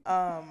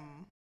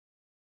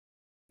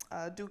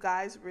 Do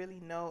guys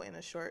really know in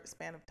a short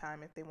span of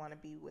time if they want to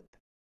be with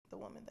the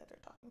woman that they're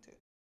talking to?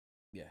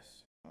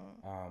 Yes.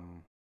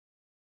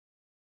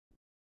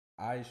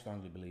 I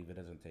strongly believe it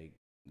doesn't take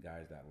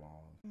guys that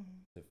long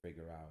to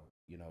figure out,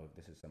 if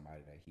this is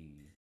somebody that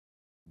he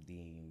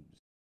deems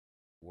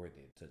worth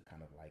it to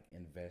kind of like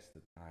invest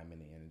the time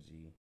and the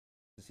energy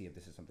to see if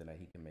this is something that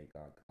he can make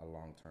a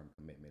long-term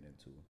commitment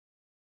into.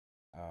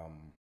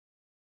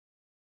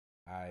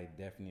 I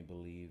definitely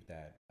believe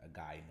that a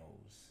guy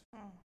knows.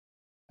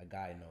 A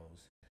guy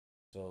knows.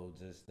 So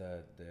just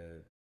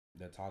the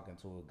talking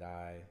to a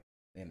guy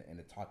in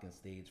the talking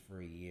stage for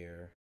a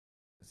year,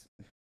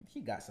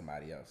 he got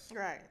somebody else.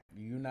 Right.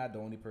 You're not the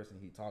only person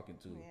he's talking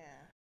to.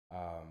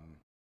 Yeah.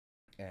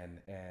 And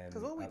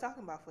because what are we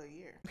talking about for a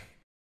year?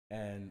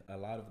 And a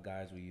lot of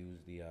guys will use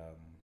the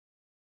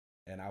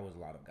and I was a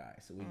lot of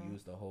guys, so we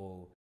use the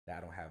whole that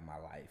I don't have my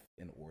life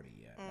in order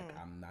yet. Like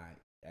I'm not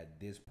at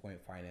this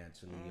point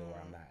financially, or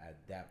I'm not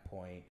at that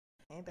point.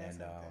 Ain't that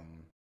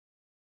something?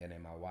 And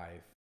then my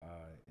wife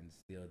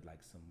instilled like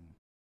some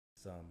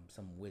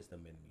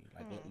wisdom in me.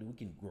 Like we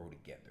can grow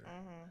together.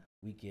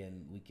 We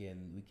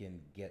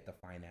can get the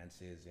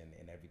finances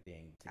and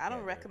everything together. I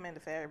don't recommend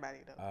it for everybody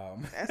though.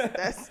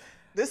 That's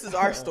this is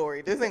our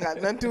story. This ain't got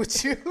nothing to do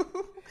with you.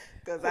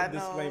 Because I know,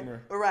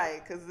 disclaimer.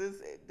 Right? Because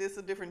this is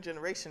a different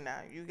generation now.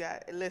 You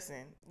got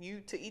listen.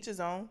 You to each his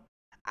own.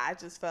 I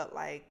just felt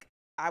like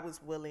I was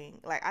willing.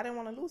 Like I didn't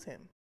want to lose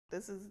him.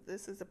 This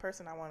is the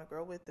person I want to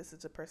grow with. This is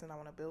the person I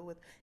want to build with.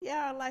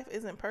 Yeah, our life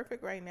isn't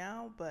perfect right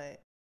now,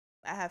 but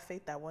I have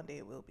faith that one day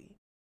it will be.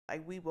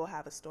 Like we will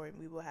have a story,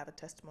 we will have a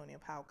testimony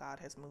of how God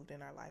has moved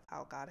in our life,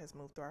 how God has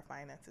moved through our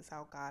finances,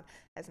 how God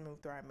has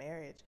moved through our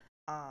marriage.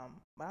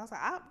 But I was like,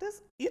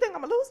 you think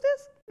I'm gonna lose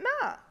this?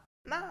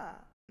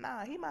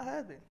 Nah. He my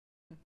husband.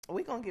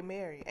 We gonna get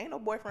married. Ain't no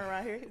boyfriend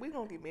around here. We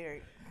gonna get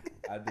married.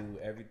 I do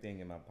everything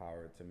in my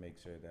power to make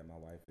sure that my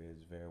wife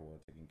is very well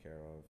taken care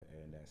of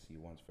and that she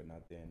wants for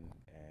nothing,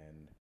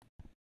 and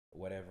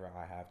whatever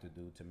I have to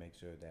do to make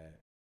sure that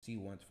she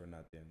wants for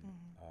nothing.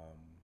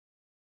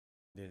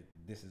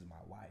 This is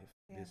my wife.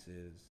 Yeah. This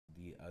is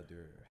the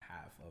other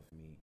half of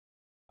me.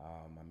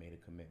 I made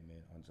a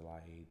commitment on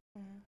July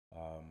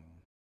 8th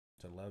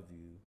to love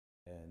you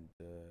and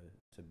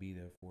to be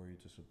there for you,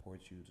 to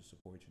support your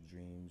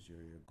dreams,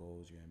 your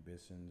goals, your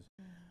ambitions,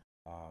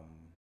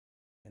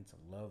 and to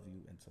love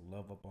you and to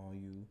love up on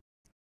you.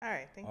 All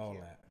right, thank you. All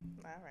that.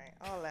 All right,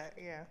 all that.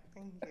 Yeah,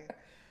 thank you.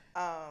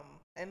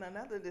 And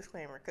another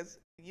disclaimer, because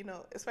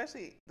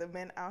especially the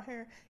men out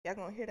here, y'all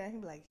gonna hear that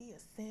and be like, he a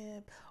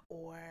simp,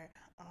 or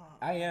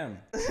I am.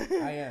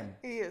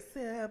 He a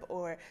simp,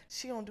 or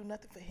she don't do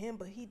nothing for him,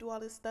 but he do all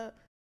this stuff.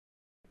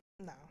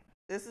 No,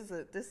 this is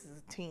a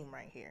team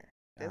right here.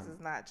 This is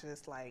not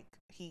just like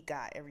he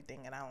got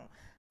everything and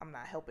I'm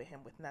not helping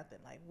him with nothing.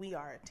 Like we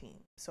are a team.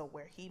 So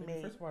where he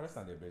made, first of all, that's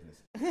not their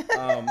business.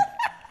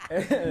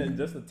 And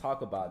just to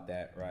talk about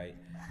that, right?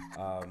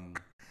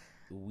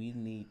 We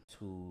need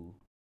to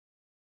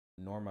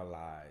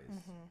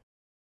normalize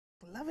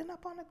loving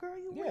up on a girl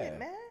you with,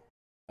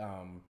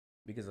 man.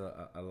 Because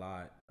a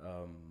lot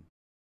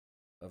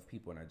of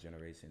people in our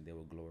generation, they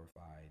will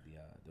glorify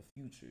the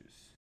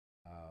futures,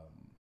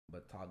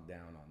 but talk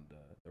down on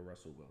the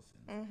Russell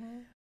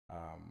Wilson.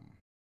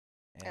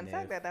 And the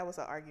fact that was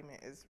an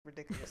argument is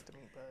ridiculous to me.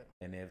 But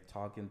and if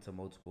talking to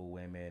multiple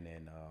women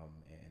and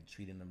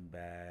treating them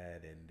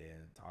bad, and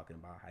then talking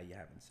about how you're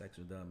having sex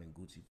with them and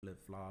Gucci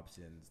flip flops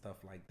and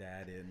stuff like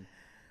that, and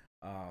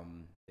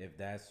if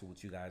that's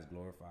what you guys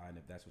glorify and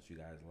if that's what you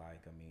guys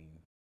like, I mean,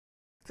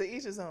 To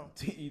each his own.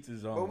 To each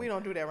his own. But we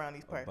don't do that around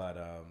these parts. But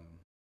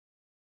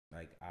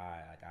like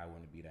I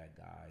want to be that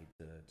guy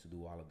to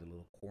do all of the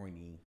little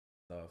corny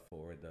stuff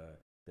or the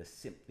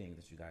simp thing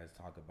that you guys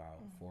talk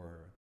about for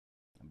her,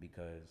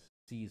 because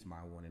she's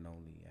my one and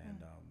only,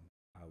 and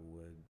I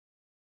would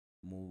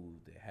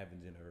move the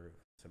heavens and earth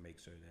to make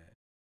sure that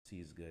she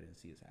is good and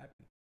she is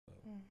happy. So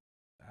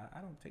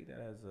I don't take that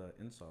as an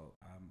insult.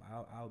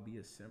 I'll be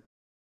a simp.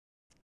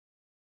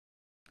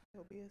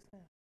 He'll be a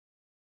simp,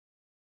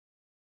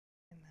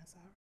 and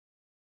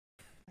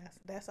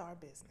that's our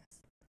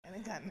business, and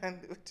it got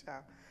nothing to do with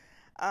y'all.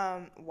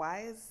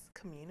 Why is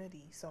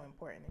community so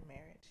important in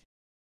marriage?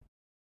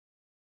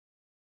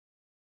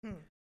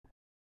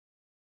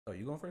 Oh,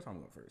 you going first? I'm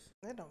going first.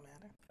 It don't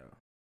matter.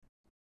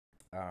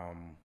 Oh.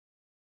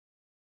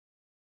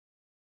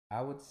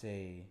 I would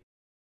say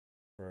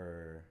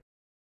for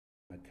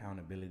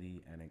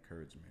accountability and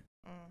encouragement.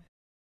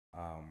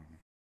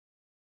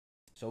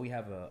 So we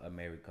have a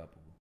married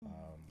couple.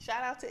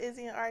 Shout out to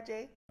Izzy and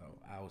RJ. Oh,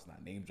 I was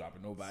not name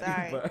dropping nobody.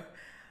 Sorry. But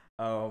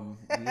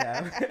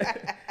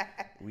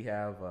we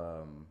have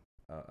a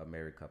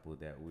married couple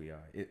that we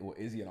are.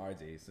 Izzy and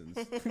RJ, since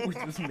we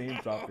just name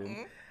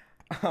dropping.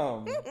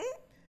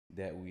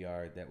 That we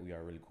are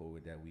really cool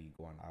with, that we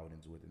go on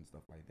outings with and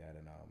stuff like that,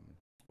 and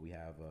we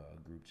have a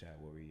group chat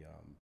where we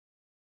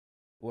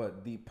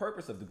the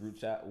purpose of the group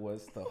chat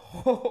was to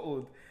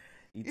hold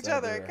each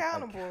other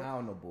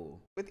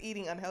accountable with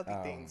eating unhealthy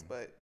things,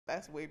 but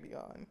that's way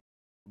beyond.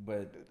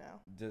 But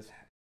just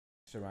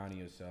surrounding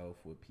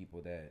yourself with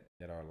people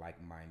that are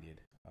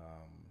like-minded,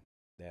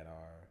 that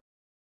are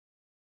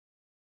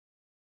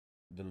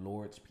the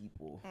Lord's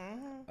people,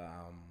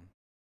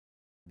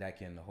 that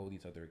can hold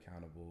each other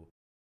accountable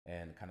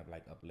and kind of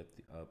like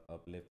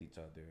uplift each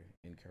other,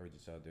 encourage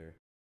each other,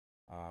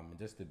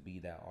 just to be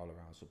that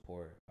all-around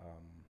support.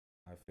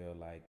 I feel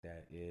like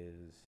that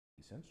is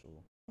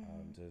essential.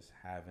 Just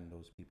having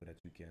those people that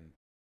you can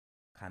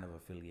kind of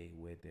affiliate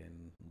with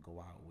and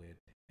go out with,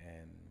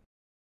 and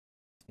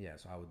yeah,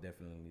 so I would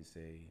definitely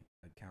say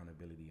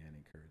accountability and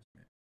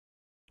encouragement.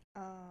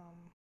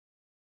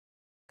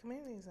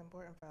 Community is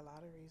important for a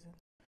lot of reasons,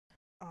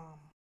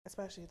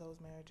 especially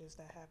those marriages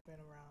that have been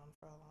around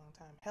for a long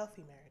time.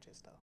 Healthy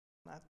marriages, though,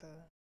 not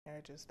the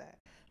marriages that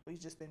we've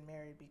just been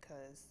married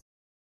because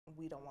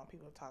we don't want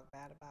people to talk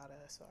bad about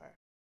us, or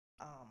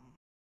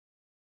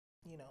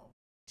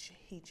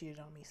he cheated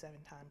on me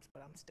 7 times,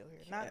 but I'm still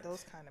here. Not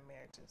those kind of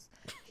marriages.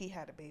 He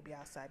had a baby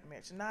outside the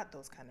marriage. Not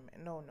those kind of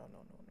marriage.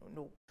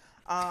 No.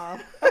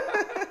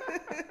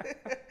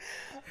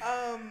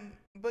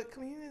 But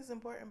community is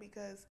important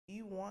because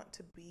you want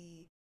to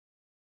be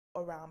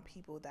around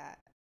people that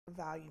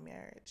value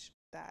marriage,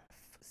 that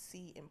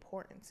see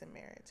importance in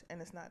marriage,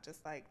 and it's not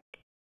just like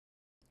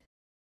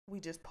we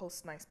just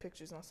post nice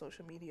pictures on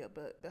social media,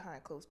 but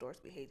behind closed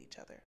doors we hate each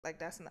other. Like,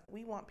 that's not.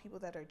 We want people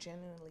that are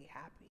genuinely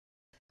happy.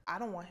 I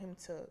don't want him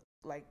to,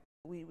 like,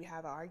 we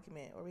have an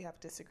argument or we have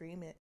a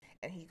disagreement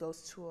and he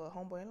goes to a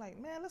homeboy and like,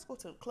 man, let's go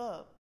to the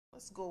club.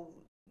 Let's go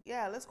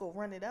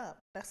run it up.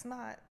 That's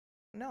not,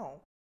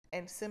 no.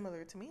 And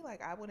similar to me,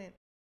 like,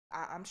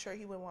 I'm sure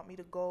he wouldn't want me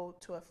to go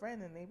to a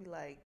friend and they be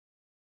like,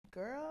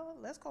 girl,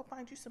 let's go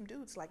find you some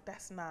dudes. Like,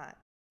 that's not,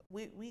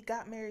 we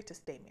got married to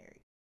stay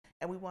married.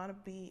 And we want to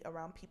be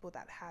around people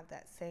that have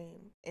that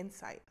same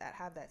insight, that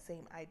have that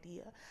same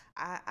idea.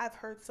 I've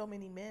heard so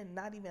many men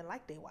not even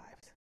like their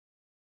wives.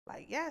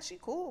 Like, yeah, she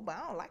cool, but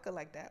I don't like her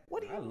like that.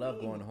 What do you mean? I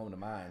love going home to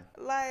mine.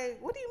 Like,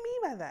 what do you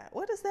mean by that?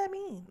 What does that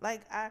mean?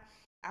 Like, I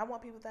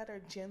want people that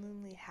are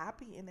genuinely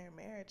happy in their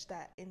marriage,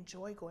 that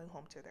enjoy going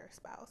home to their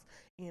spouse.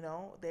 You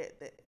know,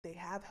 that they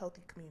have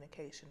healthy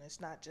communication.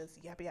 It's not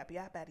just yap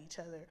at each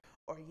other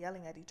or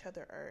yelling at each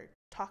other or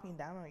talking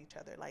down on each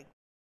other. Like,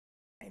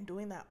 and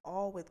doing that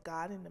all with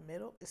God in the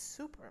middle is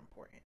super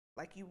important.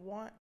 Like, you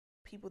want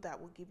people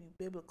that will give you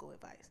biblical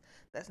advice.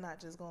 That's not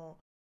just going to,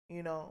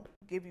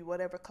 give you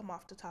whatever come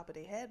off the top of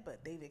their head,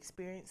 but they've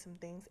experienced some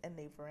things and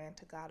they've ran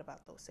to God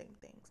about those same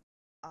things.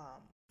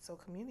 So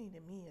community to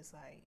me is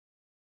like,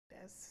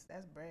 that's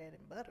bread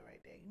and butter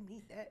right there. You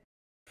need that.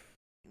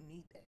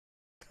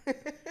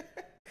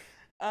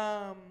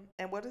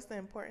 And what is the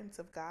importance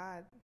of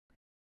God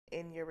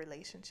in your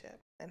relationship,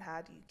 and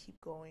how do you keep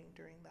going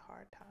during the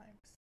hard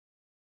times?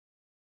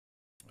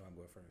 I'm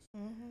going first.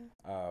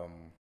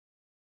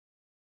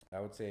 I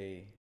would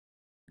say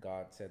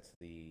God sets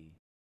the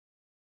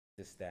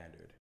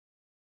standard,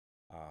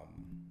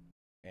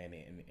 and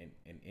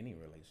in any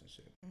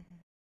relationship,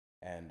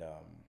 and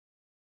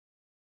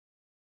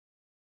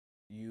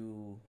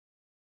you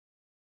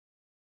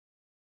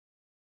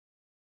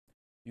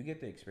get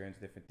to experience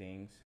different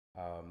things.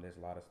 There's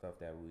a lot of stuff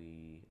that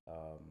we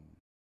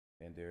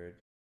endured,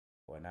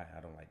 or not.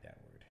 I don't like that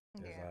word.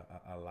 There's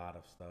a lot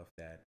of stuff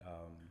that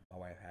my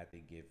wife had to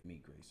give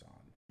me grace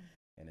on,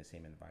 and the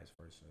same and vice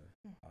versa.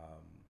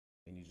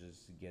 And you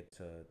just get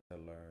to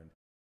learn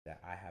that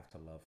I have to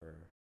love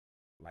her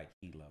like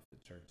he loved the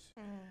church.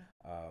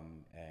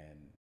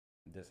 And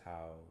just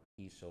how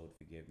he showed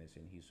forgiveness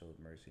and he showed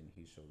mercy and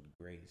he showed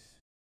grace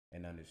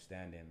and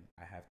understanding,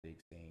 I have to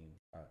exchange.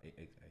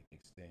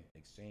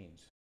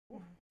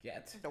 Ooh,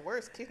 get The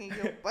worst kicking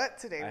your butt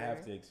today. I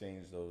have baby. to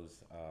exchange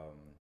those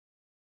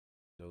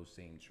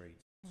same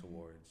traits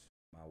towards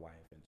my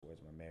wife and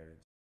towards my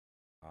marriage,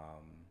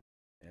 um,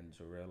 and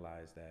to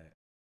realize that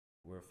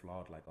we're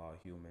flawed like all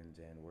humans,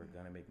 and we're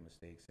gonna make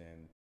mistakes.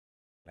 And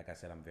like I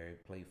said, I'm very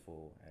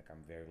playful, like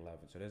I'm very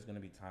loving. So there's gonna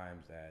be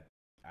times that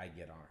I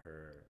get on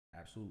her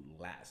absolute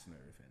last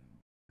nerve,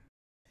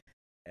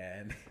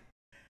 and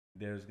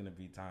there's gonna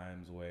be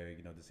times where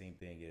the same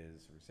thing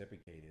is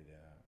reciprocated.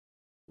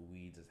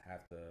 We just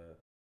have to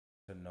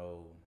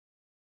know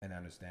and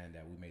understand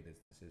that we made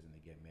this decision to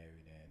get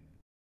married, and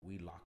we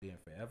locked in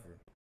forever.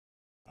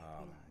 We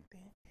locked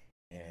in.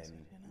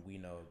 And we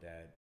know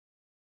that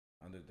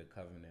under the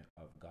covenant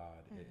of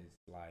God,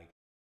 it's like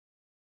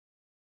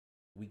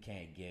we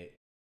can't get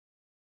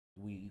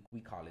we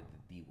call it the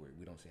D word.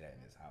 We don't say that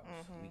in this house.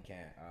 We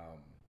can't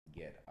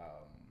get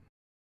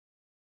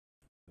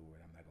the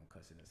word. I'm not gonna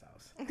cuss in this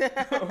house,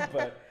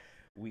 but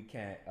we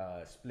can't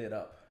split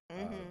up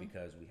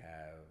because we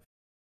have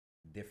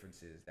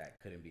differences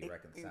that couldn't be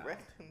reconciled.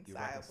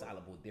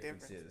 Irreconcilable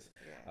differences.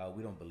 Yeah.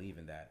 We don't believe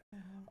in that.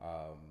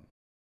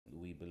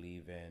 We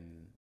believe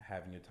in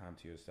having your time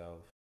to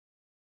yourself,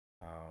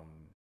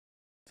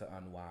 to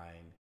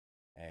unwind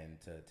and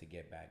to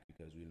get back,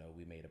 because we know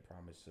we made a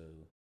promise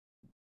to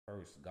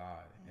first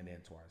God and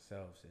then to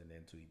ourselves and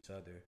then to each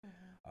other.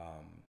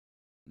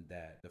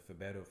 That the for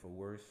better or for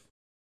worse,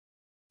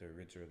 the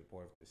richer or the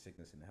poor, the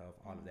sickness and the health,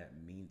 all of that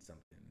means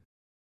something.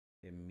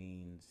 It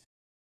means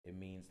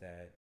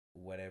that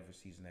whatever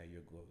season that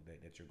you're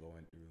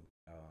going through,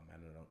 I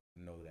don't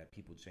know that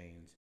people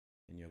change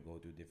and you'll go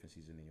through different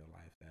seasons in your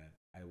life, that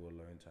I will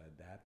learn to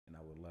adapt and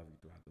I will love you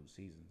throughout those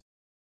seasons.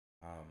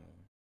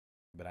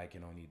 But I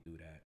can only do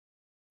that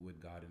with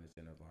God in the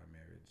center of our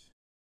marriage,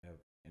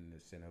 in the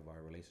center of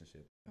our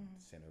relationship, in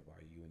the center of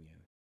our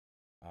union,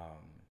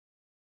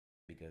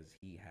 because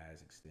He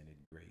has extended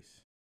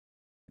grace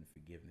and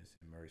forgiveness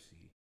and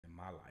mercy in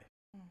my life.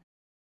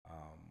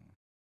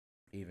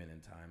 Even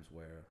in times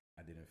where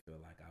I didn't feel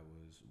like I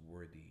was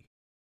worthy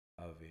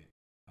of it,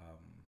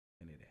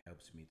 and it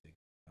helps me to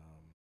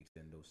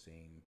extend those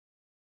same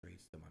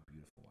traits to my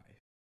beautiful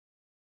wife.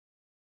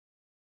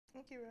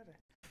 Thank you, brother.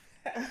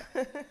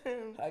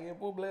 I get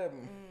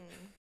problem.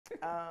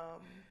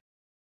 God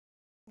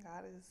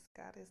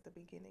is the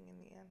beginning and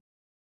the end.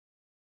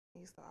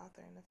 He's the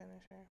author and the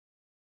finisher,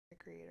 the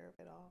creator of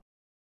it all.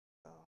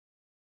 So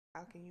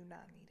how can you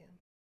not need Him?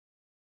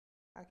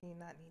 How can you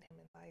not need Him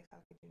in life?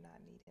 How could you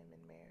not need Him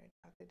in marriage?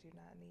 How could you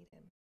not need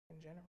Him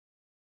in general?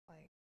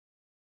 Like,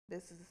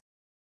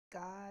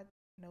 God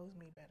knows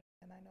me better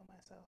than I know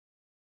myself.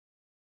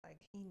 Like,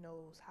 He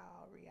knows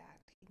how I'll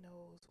react. He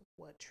knows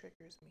what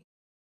triggers me.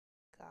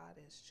 God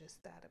is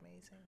just that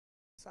amazing.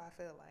 So I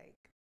feel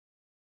like,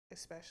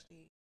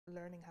 especially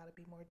learning how to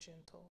be more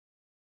gentle,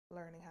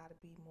 learning how to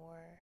be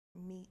more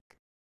meek,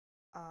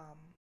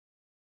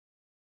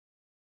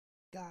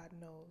 God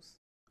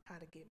knows how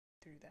to get me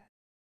through that.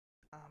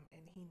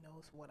 And He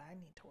knows what I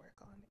need to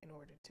work on in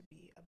order to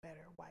be a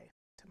better wife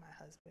to my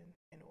husband,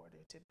 in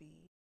order to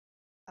be,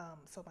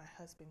 so my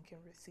husband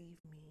can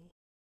receive me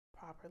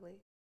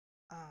properly.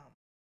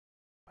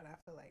 But I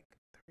feel like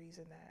the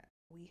reason that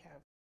we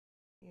have,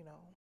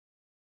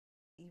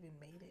 even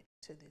made it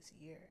to this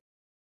year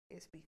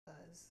is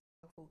because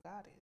of who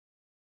God is.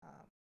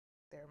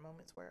 There are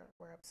moments where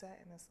we're upset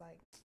and it's like,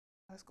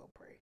 let's go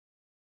pray.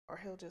 Or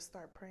He'll just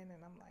start praying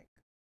and I'm like,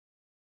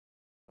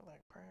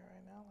 praying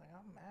right now, like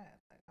I'm mad,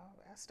 like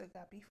I still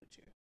got beef with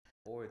you.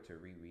 Or to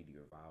reread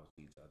your vows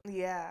to each other.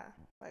 Yeah,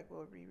 like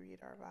we'll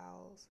reread our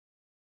vows.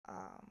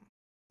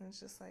 And it's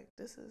just like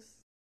this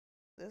is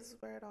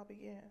where it all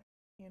began,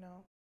 and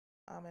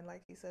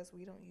like he says,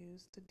 we don't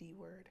use the D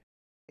word.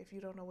 If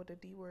you don't know what the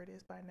D word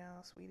is by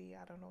now, sweetie,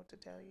 I don't know what to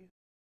tell you.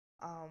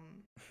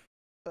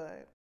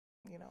 But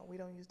we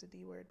don't use the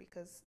D word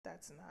because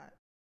that's not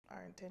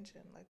our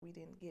intention. Like, we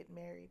didn't get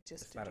married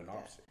just to do that. It's not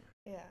an option.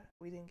 Yeah,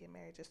 we didn't get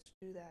married just to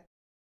do that.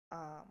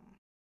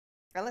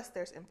 Unless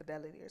there's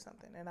infidelity or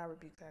something, and I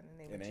rebuke that in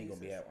the name of Jesus. It ain't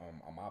gonna be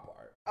on my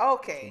part.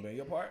 Okay. It's gonna be on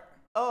your part.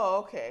 Oh,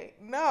 okay.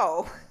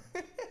 No.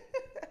 Ain't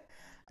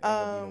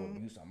gonna be no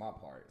abuse on my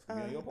part. It's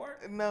gonna be on your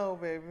part. No,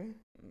 baby.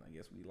 I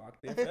guess we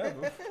locked in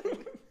forever.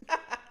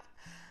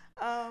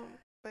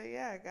 But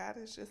yeah, God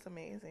is just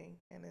amazing,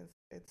 and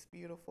it's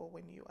beautiful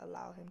when you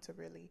allow Him to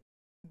really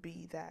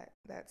be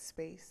that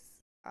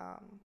space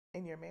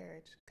in your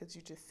marriage, because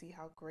you just see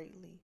how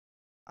greatly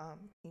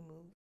He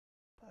moves.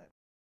 But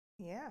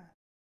yeah,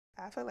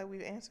 I feel like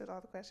we've answered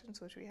all the questions,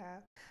 which we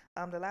have.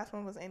 The last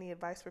one was any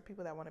advice for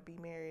people that want to be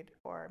married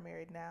or are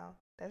married now.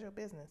 That's your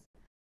business.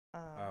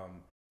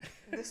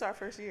 This is our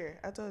first year.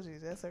 I told you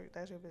that's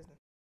your business.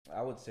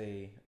 I would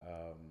say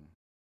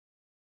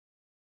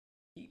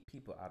keep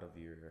people out of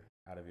your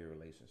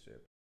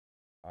relationship.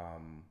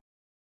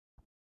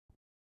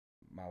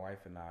 My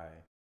wife and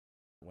I,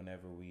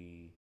 whenever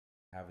we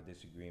have a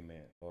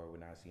disagreement or we're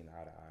not seeing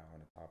eye to eye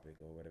on a topic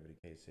or whatever the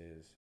case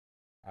is,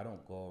 I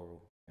don't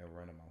go and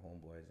run to my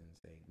homeboys and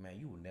say, "Man,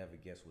 you will never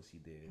guess what she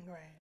did."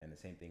 Right. And the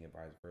same thing and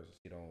vice versa.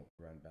 She don't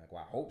run back.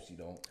 Well, I hope she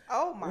don't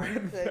Oh my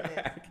run goodness.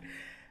 back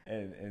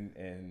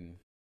and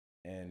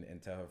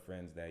tell her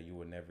friends that you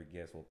will never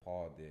guess what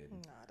Paul did.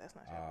 No, that's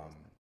not your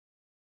business.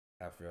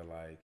 I feel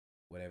like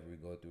whatever we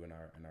go through in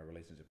our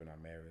relationship, in our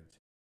marriage,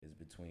 is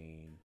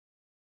between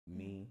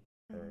me,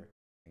 her,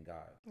 and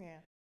God.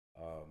 Yeah.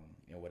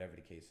 And whatever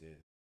the case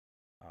is,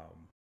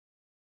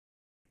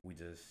 we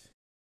just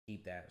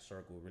keep that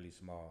circle really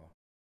small.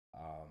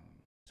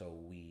 So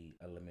we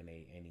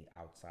eliminate any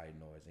outside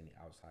noise, any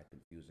outside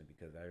confusion,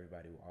 because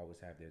everybody will always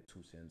have their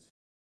 2 cents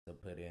to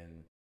put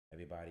in.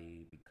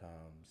 Everybody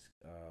becomes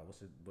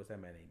what's that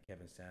man named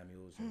Kevin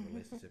Samuels, and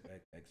relationship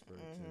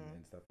experts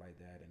and stuff like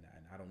that, and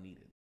I don't need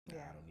it.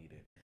 Yeah. I don't need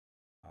it.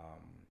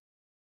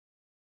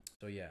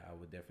 So yeah, I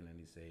would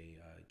definitely say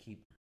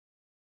keep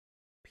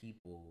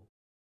people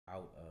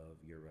out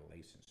of your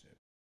relationship.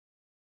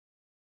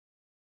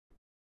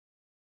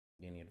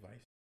 Any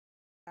advice?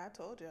 I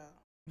told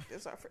y'all.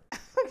 This our first.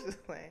 I'm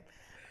just playing.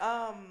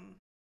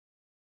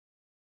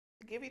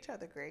 Give each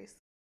other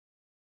grace.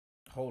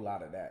 Whole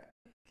lot of that.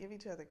 Give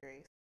each other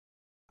grace.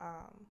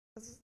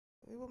 'Cause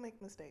we will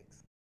make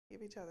mistakes.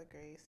 Give each other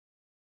grace.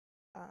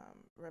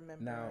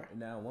 Remember.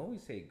 Now, when we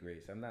say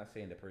grace, I'm not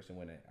saying the person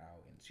went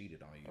out and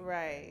cheated on you.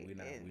 Right. We're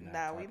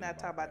not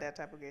talking about that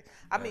type of grace.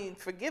 I mean,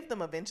 forgive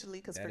them eventually,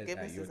 because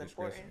forgiveness is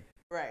important.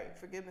 Right.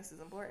 Forgiveness is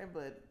important,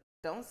 but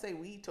don't say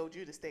we told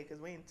you to stay, because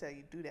we didn't tell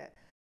you to do that.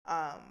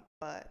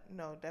 But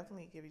no,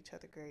 definitely give each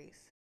other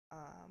grace.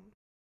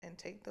 And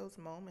take those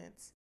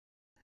moments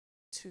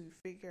to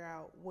figure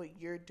out what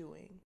you're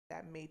doing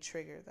that may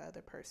trigger the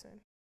other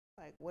person.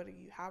 Like,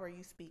 how are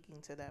you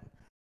speaking to them?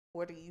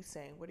 What are you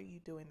saying? What are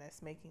you doing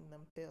that's making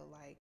them feel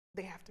like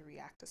they have to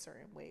react a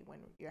certain way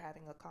when you're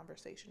having a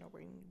conversation or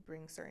when you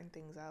bring certain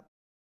things up?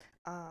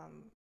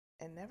 And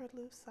never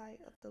lose sight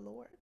of the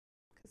Lord,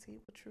 because He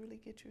will truly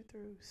get you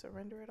through.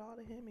 Surrender it all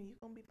to Him, and you're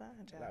going to be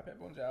fine, child.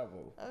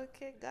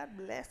 Okay, God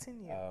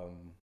blessing you.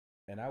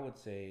 And I would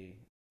say,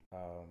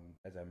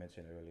 as I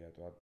mentioned earlier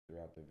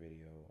throughout the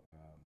video,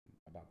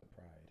 about the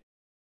pride.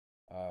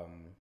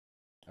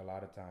 A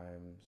lot of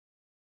times,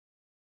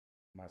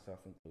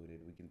 myself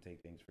included, we can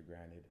take things for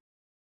granted.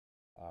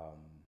 I'll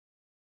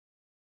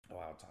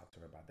talk to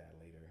her about that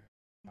later.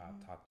 I'll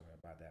talk to her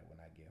about that when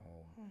I get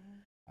home.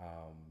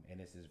 And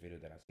it's this video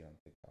that I see on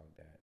TikTok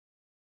that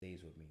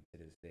stays with me to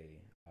this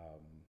day.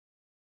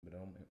 But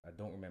I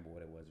don't remember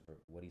what it was,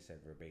 what he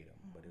said verbatim,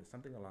 but it was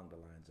something along the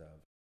lines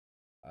of,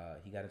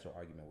 he got into an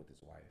argument with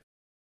his wife,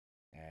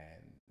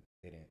 and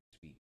they didn't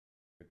speak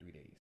for 3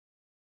 days.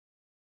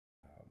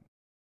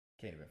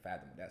 Can't even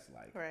fathom what that's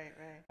like. Right.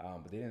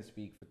 But they didn't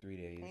speak for 3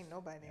 days. Ain't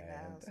nobody in the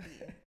house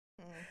eating.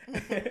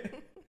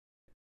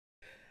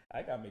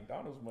 I got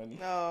McDonald's money.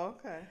 Oh,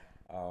 okay.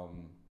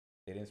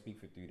 They didn't speak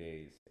for 3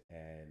 days,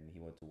 and he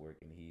went to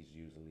work, and he's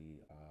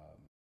usually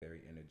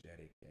very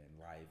energetic and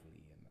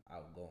lively and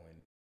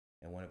outgoing.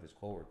 And one of his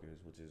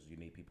coworkers, which is, you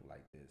need people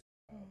like this,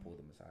 pulled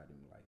him aside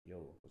and like,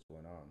 "Yo, what's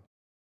going on?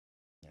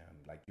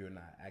 Like, you're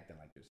not acting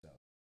like yourself."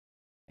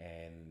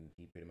 And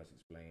he pretty much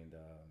explained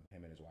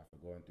him and his wife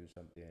were going through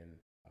something,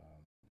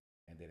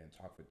 and they didn't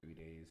talk for 3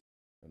 days.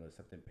 You know,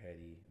 something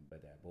petty,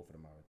 but that both of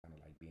them are kind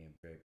of like being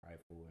very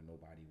prideful, and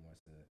nobody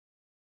wants to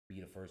be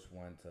the first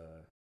one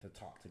to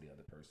talk to the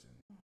other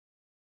person.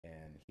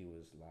 And he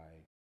was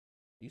like,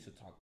 "You should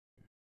talk to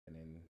her." And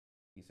then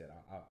he said,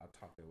 I'll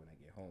talk to her when I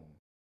get home."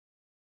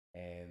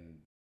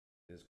 And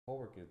his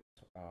coworker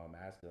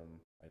asked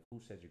him, like, "Who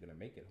said you're gonna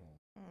make it home?"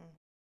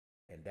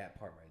 And that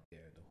part right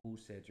there, the "who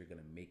said you're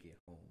gonna make it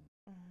home,"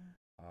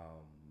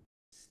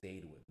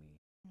 stayed with me,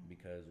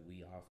 because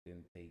we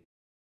often take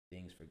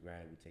things for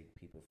granted. We take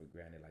people for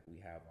granted, like we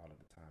have all of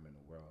the time in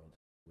the world,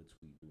 which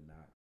we do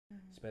not.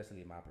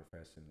 Especially in my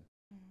profession,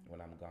 when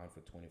I'm gone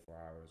for 24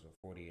 hours or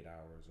 48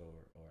 hours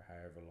or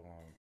however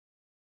long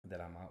that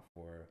I'm out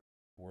for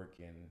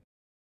working,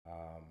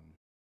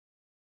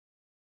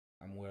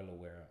 I'm well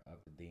aware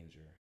of the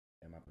danger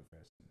in my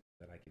profession,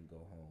 that I can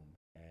go home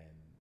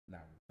and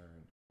not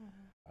return.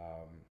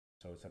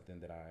 So it's something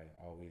that I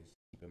always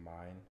keep in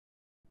mind,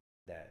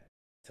 that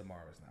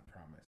tomorrow is not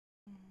promised.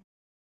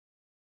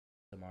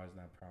 Tomorrow's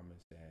not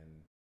promised,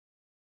 and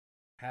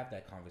have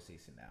that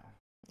conversation now.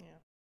 Yeah.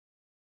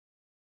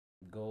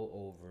 Go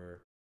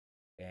over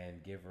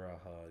and give her a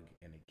hug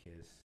and a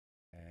kiss,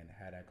 and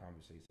have that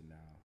conversation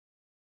now,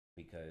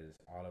 because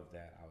all of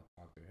that, I'll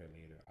talk to her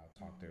later. I'll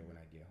talk to her when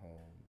I get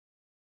home.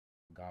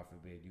 God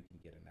forbid you can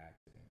get an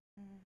accident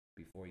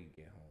before you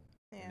get home,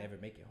 and never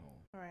make it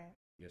home. Right.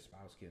 Your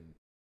spouse can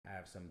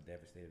have some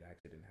devastating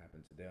accident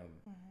happen to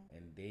them,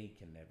 and they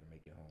can never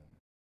make it home.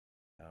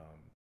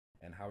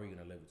 And how are you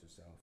going to live with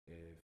yourself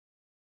if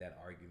that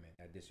argument,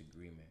 that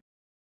disagreement,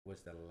 was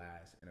the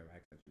last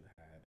interaction that you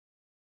had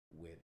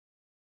with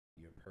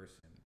your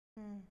person?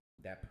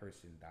 That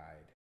person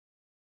died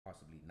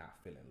possibly not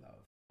feeling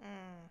love.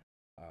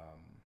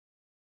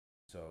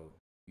 So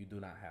you do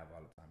not have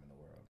all the time in the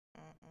world.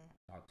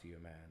 Talk to your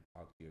man,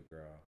 talk to your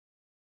girl,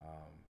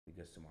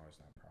 because tomorrow's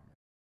not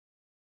promised.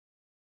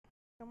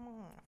 Come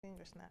on,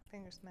 finger snap,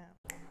 finger snap.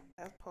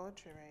 That's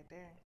poetry right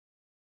there.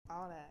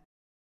 All that,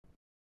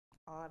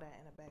 all that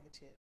in a bag of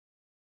chips.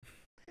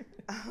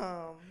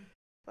 Um,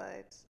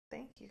 but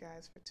thank you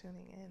guys for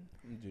tuning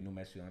in. Je nous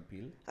mets un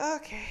pile.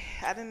 Okay,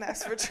 I didn't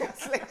ask for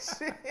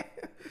translation,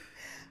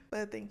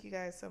 but thank you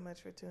guys so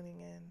much for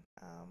tuning in.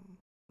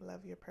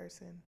 Love your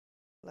person,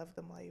 love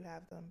them while you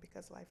have them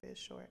because life is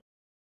short.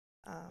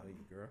 Love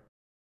you, girl.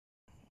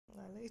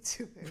 I love you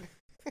too, baby.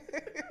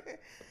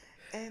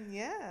 And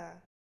yeah,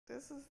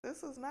 this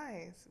was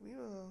nice.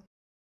 We'll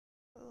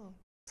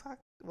talk.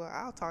 Well,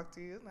 I'll talk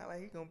to you. It's not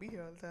like you're gonna be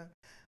here all the time,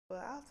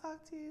 but I'll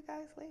talk to you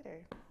guys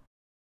later.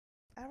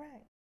 All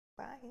right,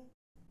 bye.